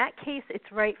in that case,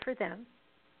 it's right for them.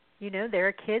 There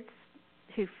are kids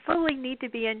who fully need to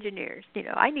be engineers.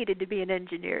 I needed to be an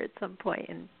engineer at some point,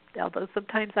 and although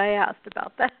sometimes I asked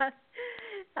about that.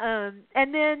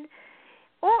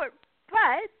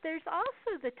 But there's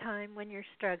also the time when you're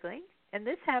struggling, and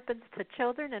this happens to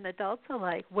children and adults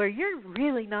alike, where you're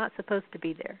really not supposed to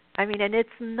be there. And it's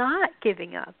not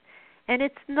giving up, and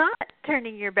it's not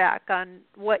turning your back on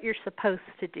what you're supposed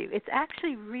to do. It's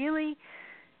actually really,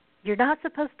 you're not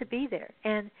supposed to be there.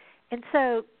 And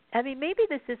so, maybe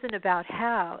this isn't about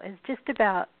how, it's just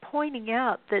about pointing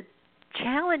out that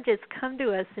challenges come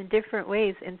to us in different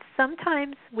ways, and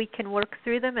sometimes we can work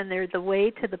through them and they're the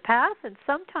way to the path, and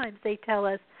sometimes they tell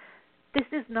us, this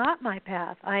is not my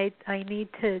path. I need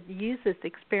to use this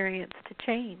experience to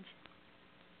change.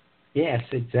 Yes,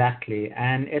 exactly.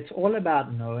 And it's all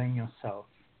about knowing yourself.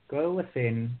 Go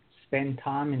within, spend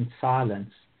time in silence,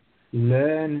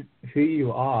 learn who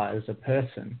you are as a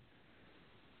person.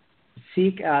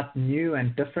 Seek out new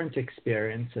and different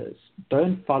experiences.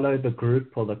 Don't follow the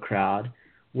group or the crowd.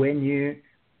 When you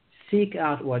seek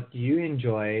out what you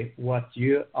enjoy, what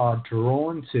you are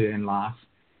drawn to in life,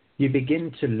 you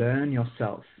begin to learn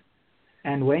yourself.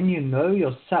 And when you know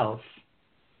yourself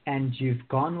and you've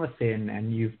gone within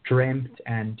and you've dreamt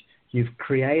and you've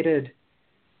created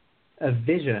a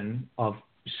vision of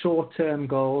short-term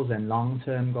goals and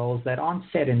long-term goals that aren't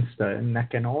set in stone,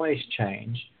 that can always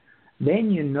change,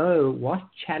 then you know what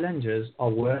challenges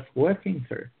are worth working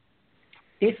through.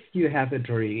 If you have a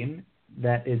dream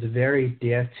that is very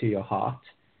dear to your heart,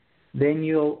 then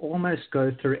you'll almost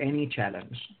go through any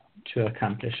challenge to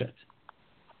accomplish it.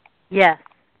 Yes.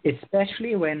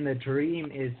 Especially when the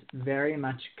dream is very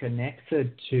much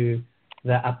connected to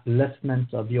the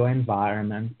upliftment of your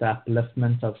environment, the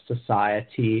upliftment of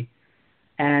society.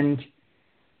 And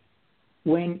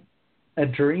when a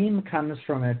dream comes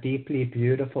from a deeply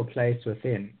beautiful place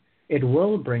within, it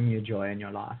will bring you joy in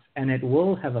your life, and it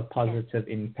will have a positive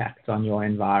impact on your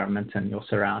environment and your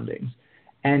surroundings.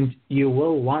 And you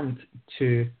will want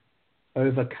to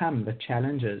overcome the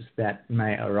challenges that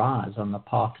may arise on the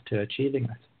path to achieving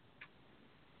it.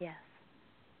 Yes.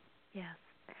 Yes.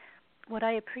 What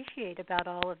I appreciate about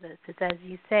all of this is, as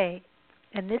you say,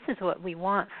 and this is what we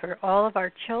want for all of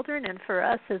our children and for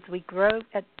us as we grow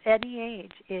at any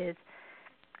age, is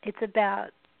it's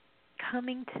about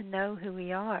coming to know who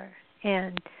we are.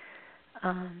 And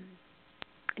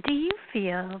do you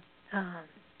feel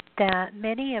that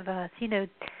many of us,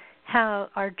 how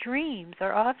our dreams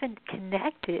are often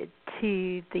connected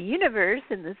to the universe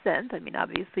in the sense, I mean,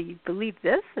 obviously you believe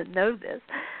this and know this,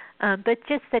 but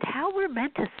just that how we're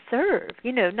meant to serve,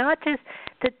 not just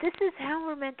that this is how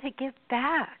we're meant to give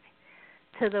back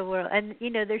to the world. And,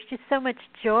 there's just so much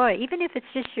joy, even if it's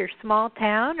just your small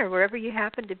town or wherever you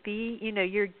happen to be,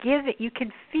 you're giving, you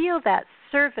can feel that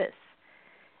service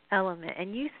element.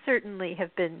 And you certainly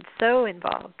have been so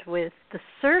involved with the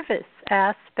service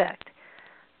aspect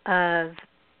of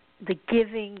the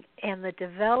giving and the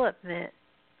development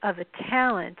of a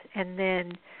talent, and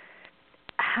then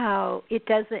how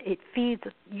it feeds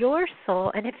your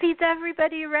soul and it feeds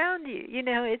everybody around you.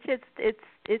 It's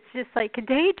just like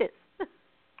contagious.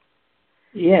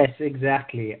 Yes,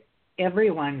 exactly.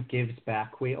 Everyone gives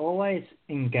back. We're always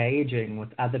engaging with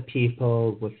other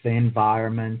people, with the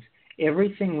environment.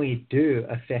 Everything we do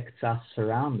affects our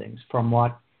surroundings, from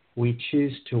what we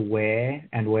choose to wear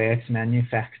and where it's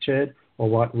manufactured, or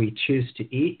what we choose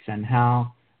to eat and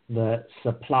how the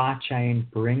supply chain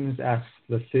brings us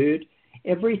the food.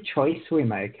 Every choice we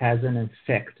make has an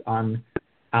effect on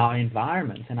our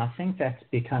environment, and I think that's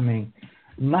becoming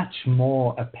much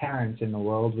more apparent in the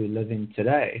world we live in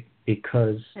today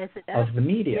because of the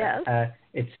media. Yes.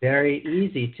 It's very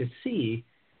easy to see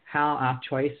how our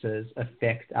choices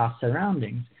affect our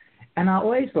surroundings. And I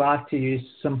always like to use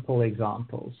simple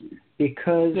examples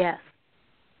because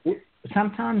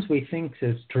sometimes we think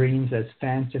of dreams as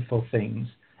fanciful things,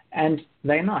 and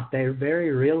they're not. They're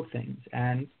very real things.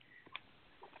 And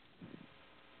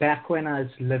back when I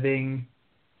was living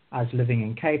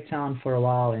in Cape Town for a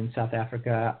while in South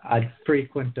Africa, I'd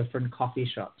frequent different coffee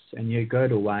shops, and you'd go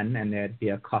to one and there'd be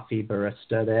a coffee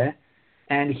barista there,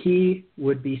 and he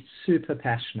would be super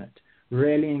passionate,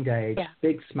 really engaged,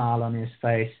 big smile on his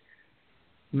face,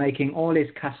 making all his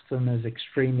customers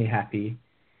extremely happy.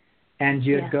 And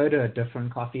you'd go to a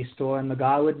different coffee store and the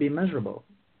guy would be miserable.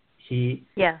 He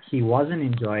wasn't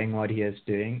enjoying what he was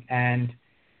doing, and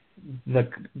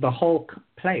the whole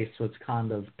place was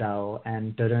kind of dull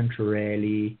and didn't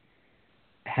really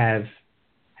have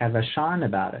a shine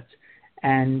about it.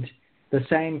 And the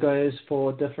same goes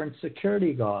for different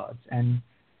security guards and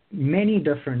many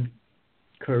different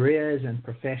careers and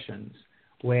professions,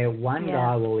 where one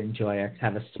guy will enjoy it,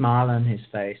 have a smile on his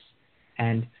face,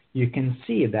 and you can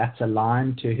see that's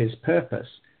aligned to his purpose,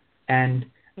 and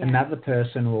another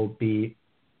person will be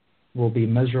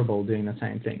miserable doing the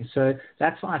same thing. So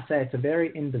that's why I say it's a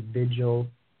very individual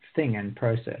thing and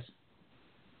process.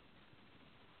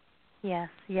 Yes.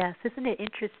 Isn't it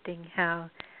interesting how,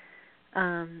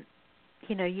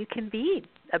 you can be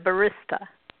a barista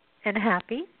and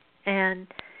happy and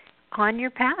on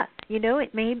your path.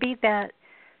 It may be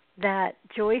that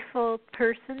joyful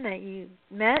person that you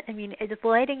met. I mean, it is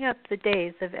lighting up the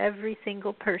days of every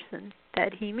single person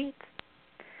that he meets,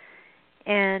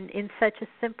 and in such a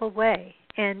simple way.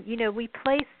 And, we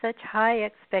place such high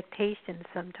expectations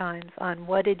sometimes on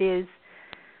what it is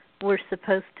we're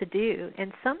supposed to do.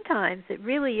 And sometimes it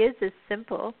really is as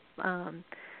simple,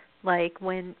 like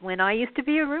when I used to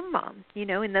be a room mom,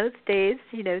 in those days,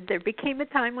 there became a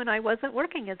time when I wasn't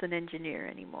working as an engineer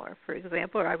anymore, for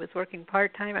example, or I was working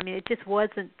part-time. I mean, it just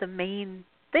wasn't the main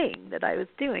thing that I was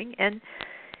doing. And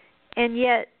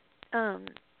yet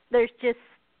there's just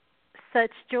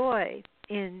such joy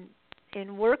in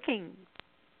working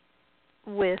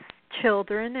with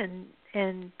children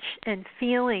and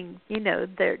feeling,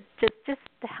 they're just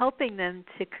helping them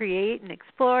to create and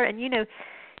explore. And you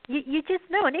just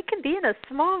know, and it can be in a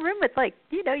small room with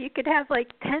you could have 10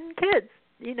 kids.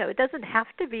 It doesn't have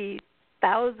to be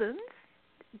thousands,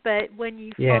 but when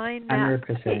you find 100%.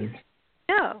 That place,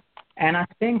 And I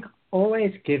think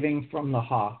always giving from the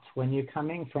heart, when you're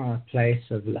coming from a place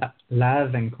of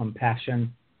love and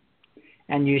compassion,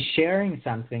 and you're sharing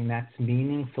something that's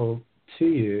meaningful to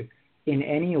you in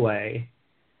any way,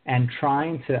 and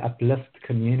trying to uplift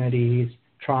communities,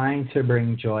 trying to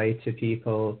bring joy to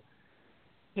people,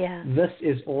 this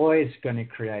is always going to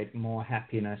create more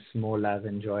happiness, more love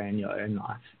and joy in your own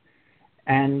life.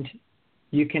 And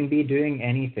you can be doing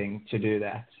anything to do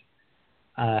that.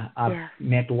 I've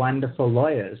met wonderful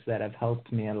lawyers that have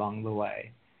helped me along the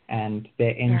way, and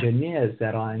they're engineers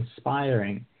that are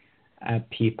inspiring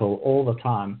people all the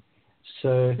time.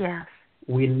 So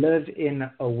we live in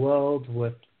a world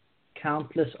with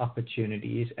countless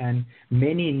opportunities and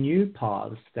many new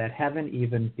paths that haven't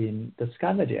even been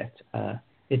discovered yet.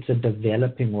 It's a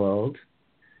developing world,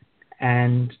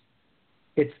 and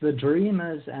it's the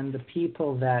dreamers and the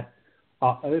people that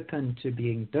are open to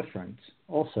being different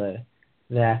also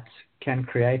that can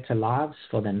create lives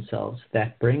for themselves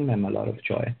that bring them a lot of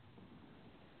joy.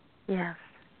 Yes.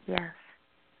 Yes.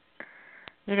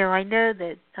 I know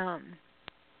that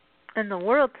in the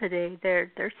world today,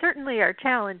 there certainly are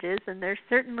challenges, and there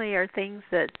certainly are things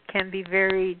that can be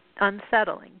very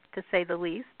unsettling, to say the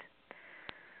least,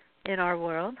 in our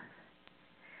world.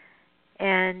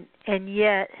 And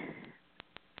yet,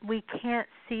 we can't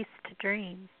cease to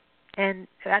dream. And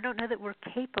I don't know that we're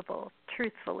capable,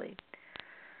 truthfully,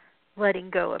 letting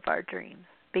go of our dreams,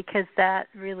 because that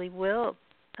really will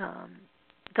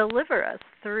deliver us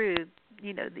through,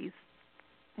 these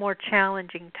more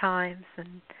challenging times.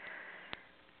 And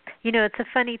it's a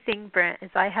funny thing, Brent,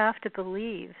 is I have to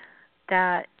believe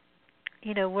that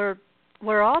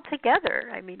we're all together.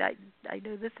 I mean, I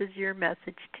know this is your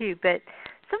message too, but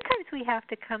sometimes we have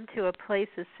to come to a place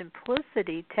of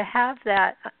simplicity to have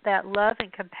that love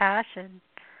and compassion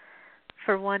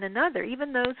for one another,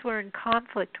 even those we're in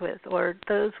conflict with, or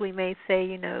those we may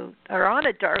say, are on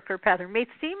a darker path, or may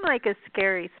seem like a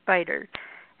scary spider.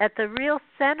 At the real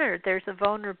center, there's a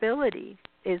vulnerability,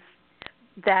 is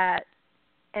that,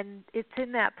 and it's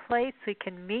in that place we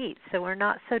can meet, so we're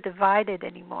not so divided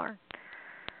anymore.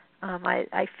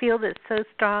 I feel this so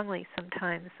strongly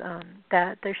sometimes,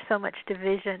 that there's so much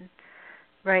division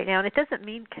right now, and it doesn't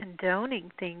mean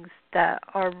condoning things that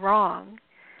are wrong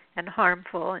and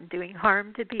harmful and doing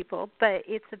harm to people, but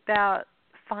it's about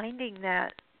finding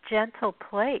that gentle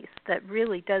place that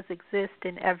really does exist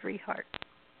in every heart.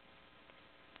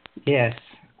 Yes,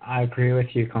 I agree with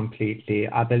you completely.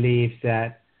 I believe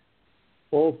that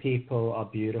all people are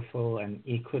beautiful and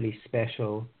equally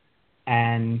special,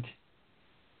 and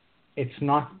it's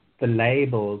not the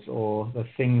labels or the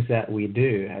things that we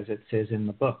do, as it says in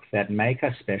the book, that make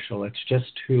us special. It's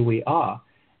just who we are.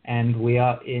 And we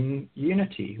are in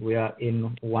unity. We are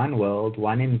in one world,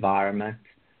 one environment.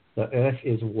 The earth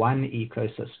is one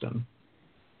ecosystem.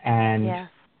 And yes.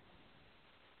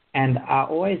 And I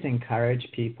always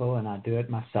encourage people, and I do it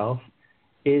myself,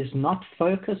 is not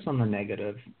focus on the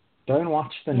negative. Don't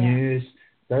watch the news.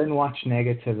 Don't watch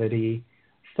negativity.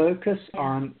 Focus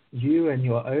on you and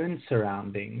your own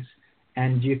surroundings.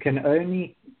 And you can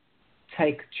only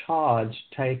take charge,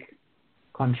 take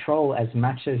control as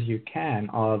much as you can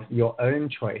of your own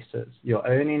choices, your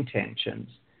own intentions,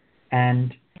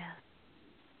 and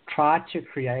try to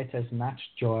create as much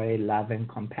joy, love, and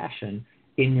compassion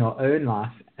in your own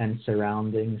life and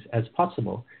surroundings as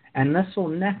possible. And this will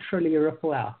naturally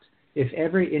ripple out. If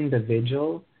every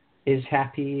individual is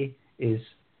happy, is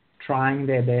trying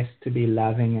their best to be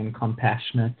loving and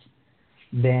compassionate,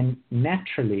 then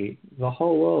naturally the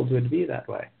whole world would be that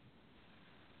way.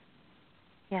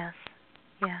 Yes,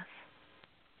 yes.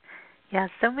 Yeah,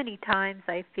 so many times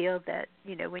I feel that,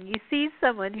 when you see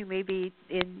someone who may be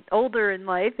older in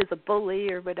life is a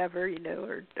bully or whatever,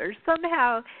 or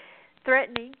somehow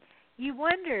threatening, you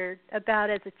wonder about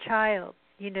as a child,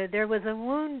 there was a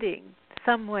wounding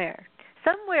somewhere.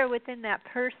 Somewhere within that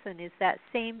person is that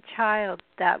same child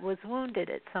that was wounded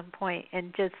at some point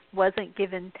and just wasn't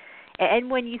given. And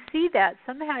when you see that,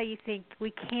 somehow you think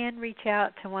we can reach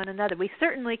out to one another. We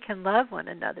certainly can love one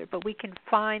another, but we can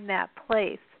find that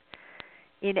place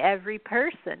in every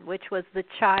person, which was the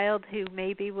child who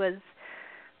maybe was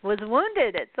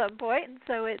wounded at some point, and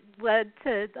so it led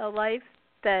to a life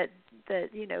that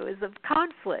is of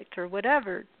conflict or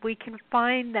whatever. We can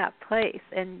find that place,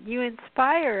 and you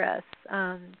inspire us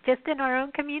just in our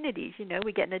own communities.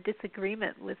 We get in a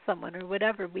disagreement with someone or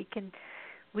whatever, we can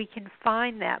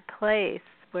find that place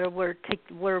where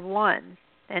we're one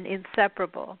and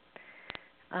inseparable.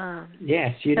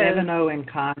 Yes, you never know when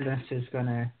kindness is going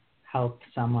to help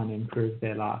someone improve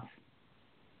their life.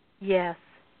 Yes.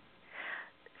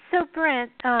 So, Brent,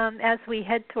 as we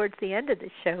head towards the end of the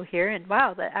show here, and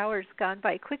wow, the hour's gone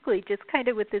by quickly, just kind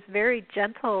of with this very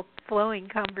gentle, flowing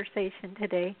conversation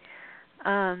today.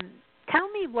 Tell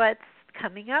me what's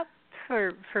coming up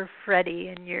for Freddie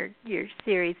and your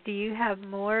series. Do you have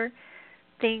more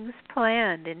things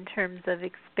planned in terms of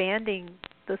expanding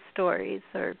the stories,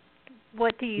 or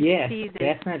what do you see?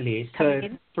 Yes, definitely. So,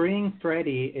 Freeing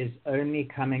Freddie is only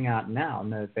coming out now,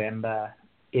 November,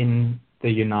 in the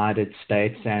United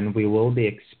States, and we will be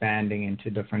expanding into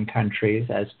different countries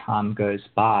as time goes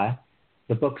by.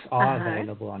 The books are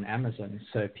available on Amazon,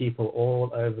 so people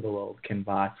all over the world can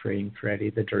buy Freeing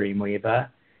Freddie, the Dreamweaver.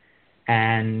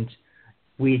 And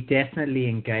we're definitely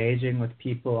engaging with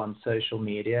people on social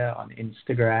media, on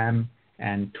Instagram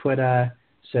and Twitter.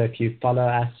 So if you follow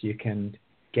us, you can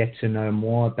get to know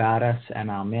more about us and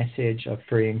our message of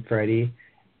Freeing Freddie.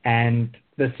 And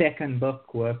the second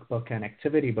book, workbook and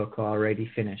activity book, are already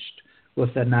finished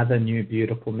with another new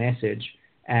beautiful message.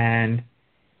 And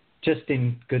just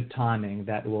in good timing,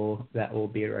 that will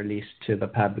be released to the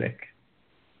public.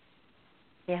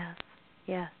 Yes,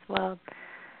 yes. Well,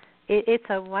 it's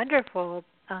a wonderful,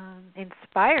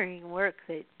 inspiring work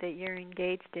that you're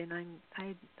engaged in.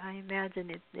 I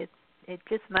imagine it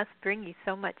just must bring you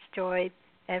so much joy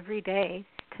every day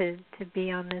to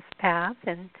be on this path,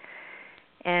 and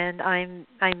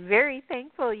I'm very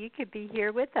thankful you could be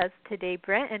here with us today,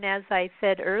 Brent. And as I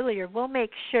said earlier, we'll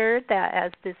make sure that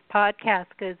as this podcast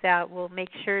goes out, we'll make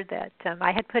sure that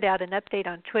I had put out an update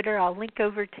on Twitter. I'll link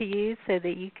over to you so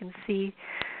that you can see.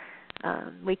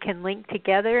 We can link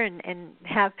together and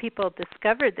have people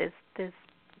discover this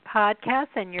podcast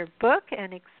and your book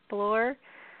and explore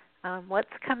what's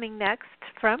coming next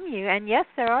from you. And yes,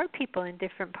 there are people in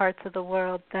different parts of the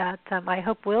world that I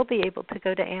hope will be able to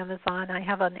go to Amazon. I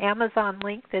have an Amazon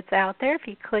link that's out there. If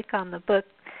you click on the book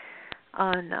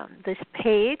on this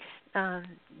page,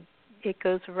 it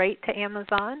goes right to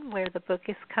Amazon where the book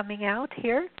is coming out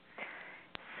here.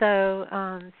 So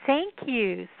thank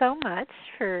you so much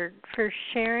for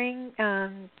sharing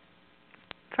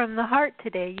from the heart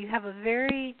today. You have a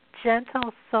very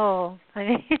gentle soul. I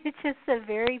mean, it's just a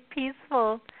very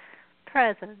peaceful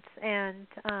presence. And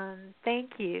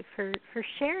thank you for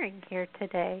sharing here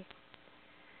today.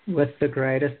 With the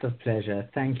greatest of pleasure.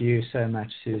 Thank you so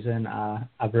much, Susan.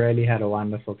 I've really had a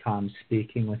wonderful time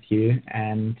speaking with you,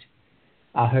 and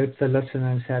I hope the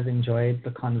listeners have enjoyed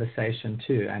the conversation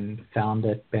too and found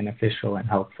it beneficial and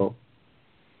helpful.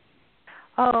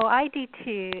 Oh, I do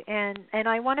too, and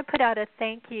I want to put out a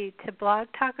thank you to Blog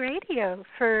Talk Radio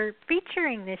for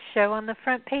featuring this show on the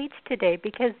front page today,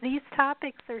 because these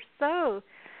topics are so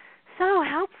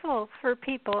helpful for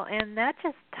people, and that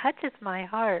just touches my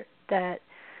heart that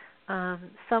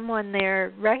someone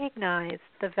there recognized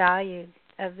the value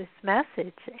of this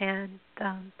message and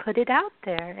put it out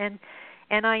there.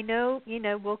 And I know,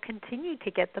 we'll continue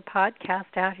to get the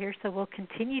podcast out here, so we'll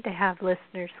continue to have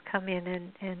listeners come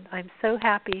in, and I'm so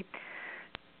happy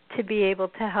to be able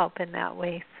to help in that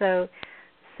way. So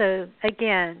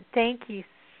again, thank you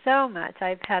so much.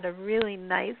 I've had a really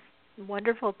nice,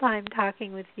 wonderful time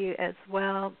talking with you as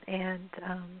well, and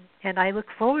I look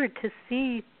forward to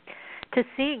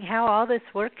seeing how all this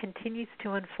work continues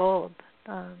to unfold.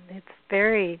 It's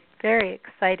very, very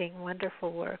exciting,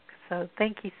 wonderful work. So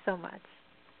thank you so much.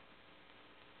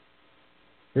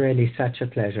 Really such a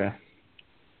pleasure.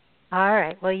 All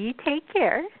right. Well, you take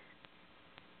care.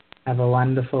 Have a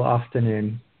wonderful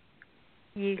afternoon.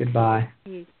 Goodbye.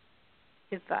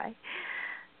 Goodbye.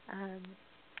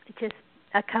 Just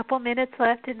a couple minutes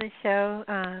left in the show.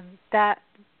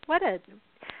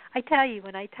 I tell you,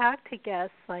 when I talk to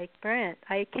guests like Brent,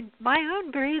 my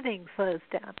own breathing slows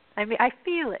down. I mean, I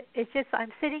feel it. It's just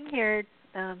I'm sitting here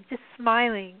just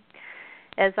smiling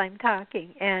as I'm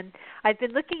talking, and I've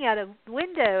been looking out a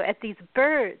window at these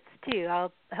birds too.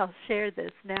 I'll share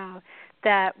this now,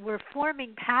 that were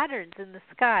forming patterns in the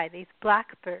sky. These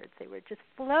blackbirds, they were just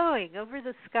flowing over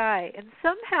the sky, and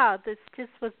somehow this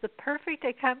just was the perfect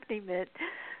accompaniment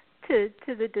to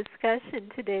the discussion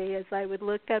today. As I would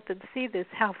look up and see this,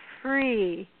 how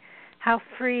free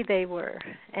they were,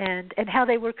 and how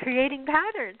they were creating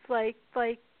patterns like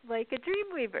a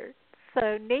dreamweaver.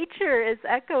 So nature is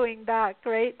echoing back,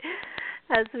 right,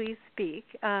 as we speak.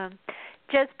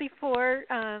 Just before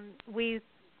we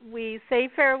say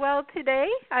farewell today,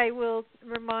 I will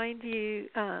remind you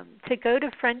to go to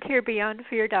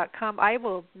frontierbeyondfear.com. I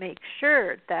will make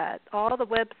sure that all the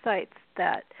websites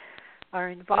that are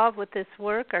involved with this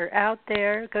work are out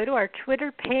there. Go to our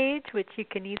Twitter page, which you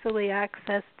can easily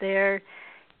access there,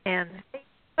 and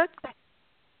Facebook.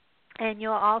 And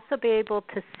you'll also be able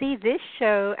to see this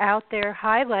show out there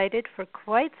highlighted for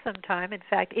quite some time. In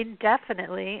fact,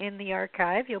 indefinitely in the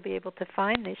archive, you'll be able to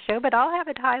find this show. But I'll have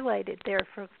it highlighted there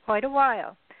for quite a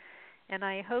while. And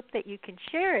I hope that you can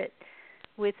share it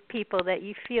with people that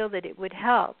you feel that it would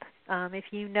help. If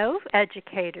you know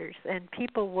educators and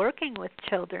people working with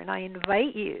children, I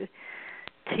invite you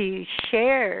to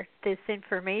share this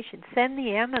information. Send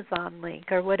the Amazon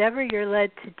link or whatever you're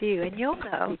led to do, and you'll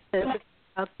know that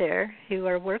out there who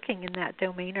are working in that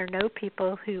domain or know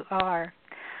people who are.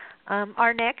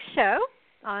 Our next show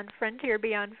on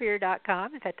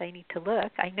frontierbeyondfear.com, in fact, I need to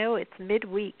look. I know it's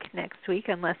midweek next week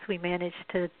unless we manage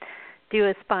to do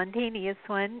a spontaneous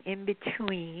one in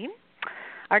between.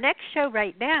 Our next show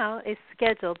right now is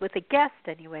scheduled, with a guest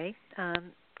anyway,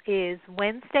 is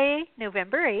Wednesday,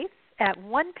 November 8th at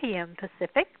 1 p.m.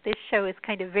 Pacific. This show is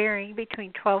kind of varying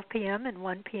between 12 p.m. and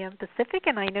 1 p.m. Pacific,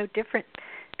 and I know different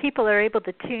people are able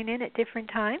to tune in at different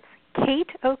times. Kate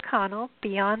O'Connell,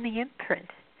 Beyond the Imprint,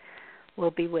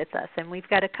 will be with us. And we've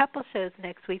got a couple shows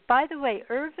next week. By the way,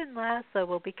 Irvin Laszlo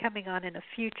will be coming on in a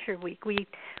future week.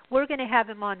 We're going to have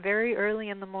him on very early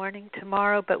in the morning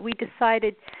tomorrow, but we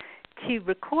decided to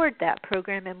record that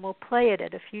program and we'll play it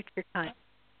at a future time.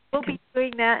 We'll be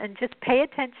doing that, and just pay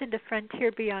attention to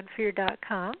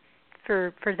frontierbeyondfear.com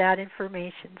for that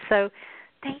information. So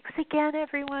thanks again,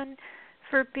 everyone,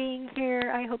 for being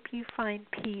here. I hope you find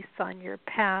peace on your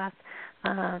path,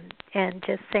 and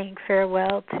just saying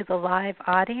farewell to the live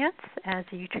audience as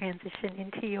you transition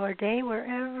into your day,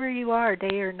 wherever you are,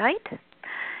 day or night.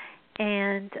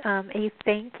 And a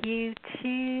thank you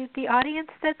to the audience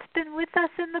that's been with us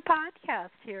in the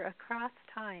podcast here across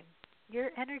time.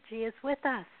 Your energy is with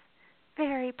us,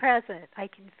 very present. I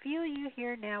can feel you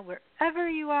here now, wherever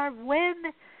you are,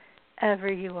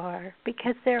 whenever you are,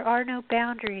 because there are no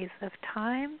boundaries of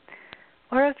time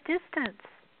or of distance.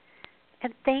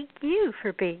 And thank you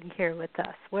for being here with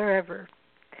us, wherever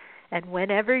and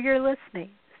whenever you're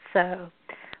listening. So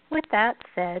with that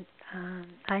said,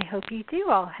 I hope you do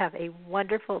all have a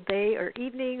wonderful day or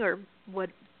evening or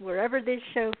wherever this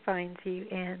show finds you,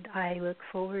 and I look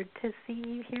forward to seeing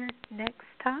you here next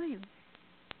time.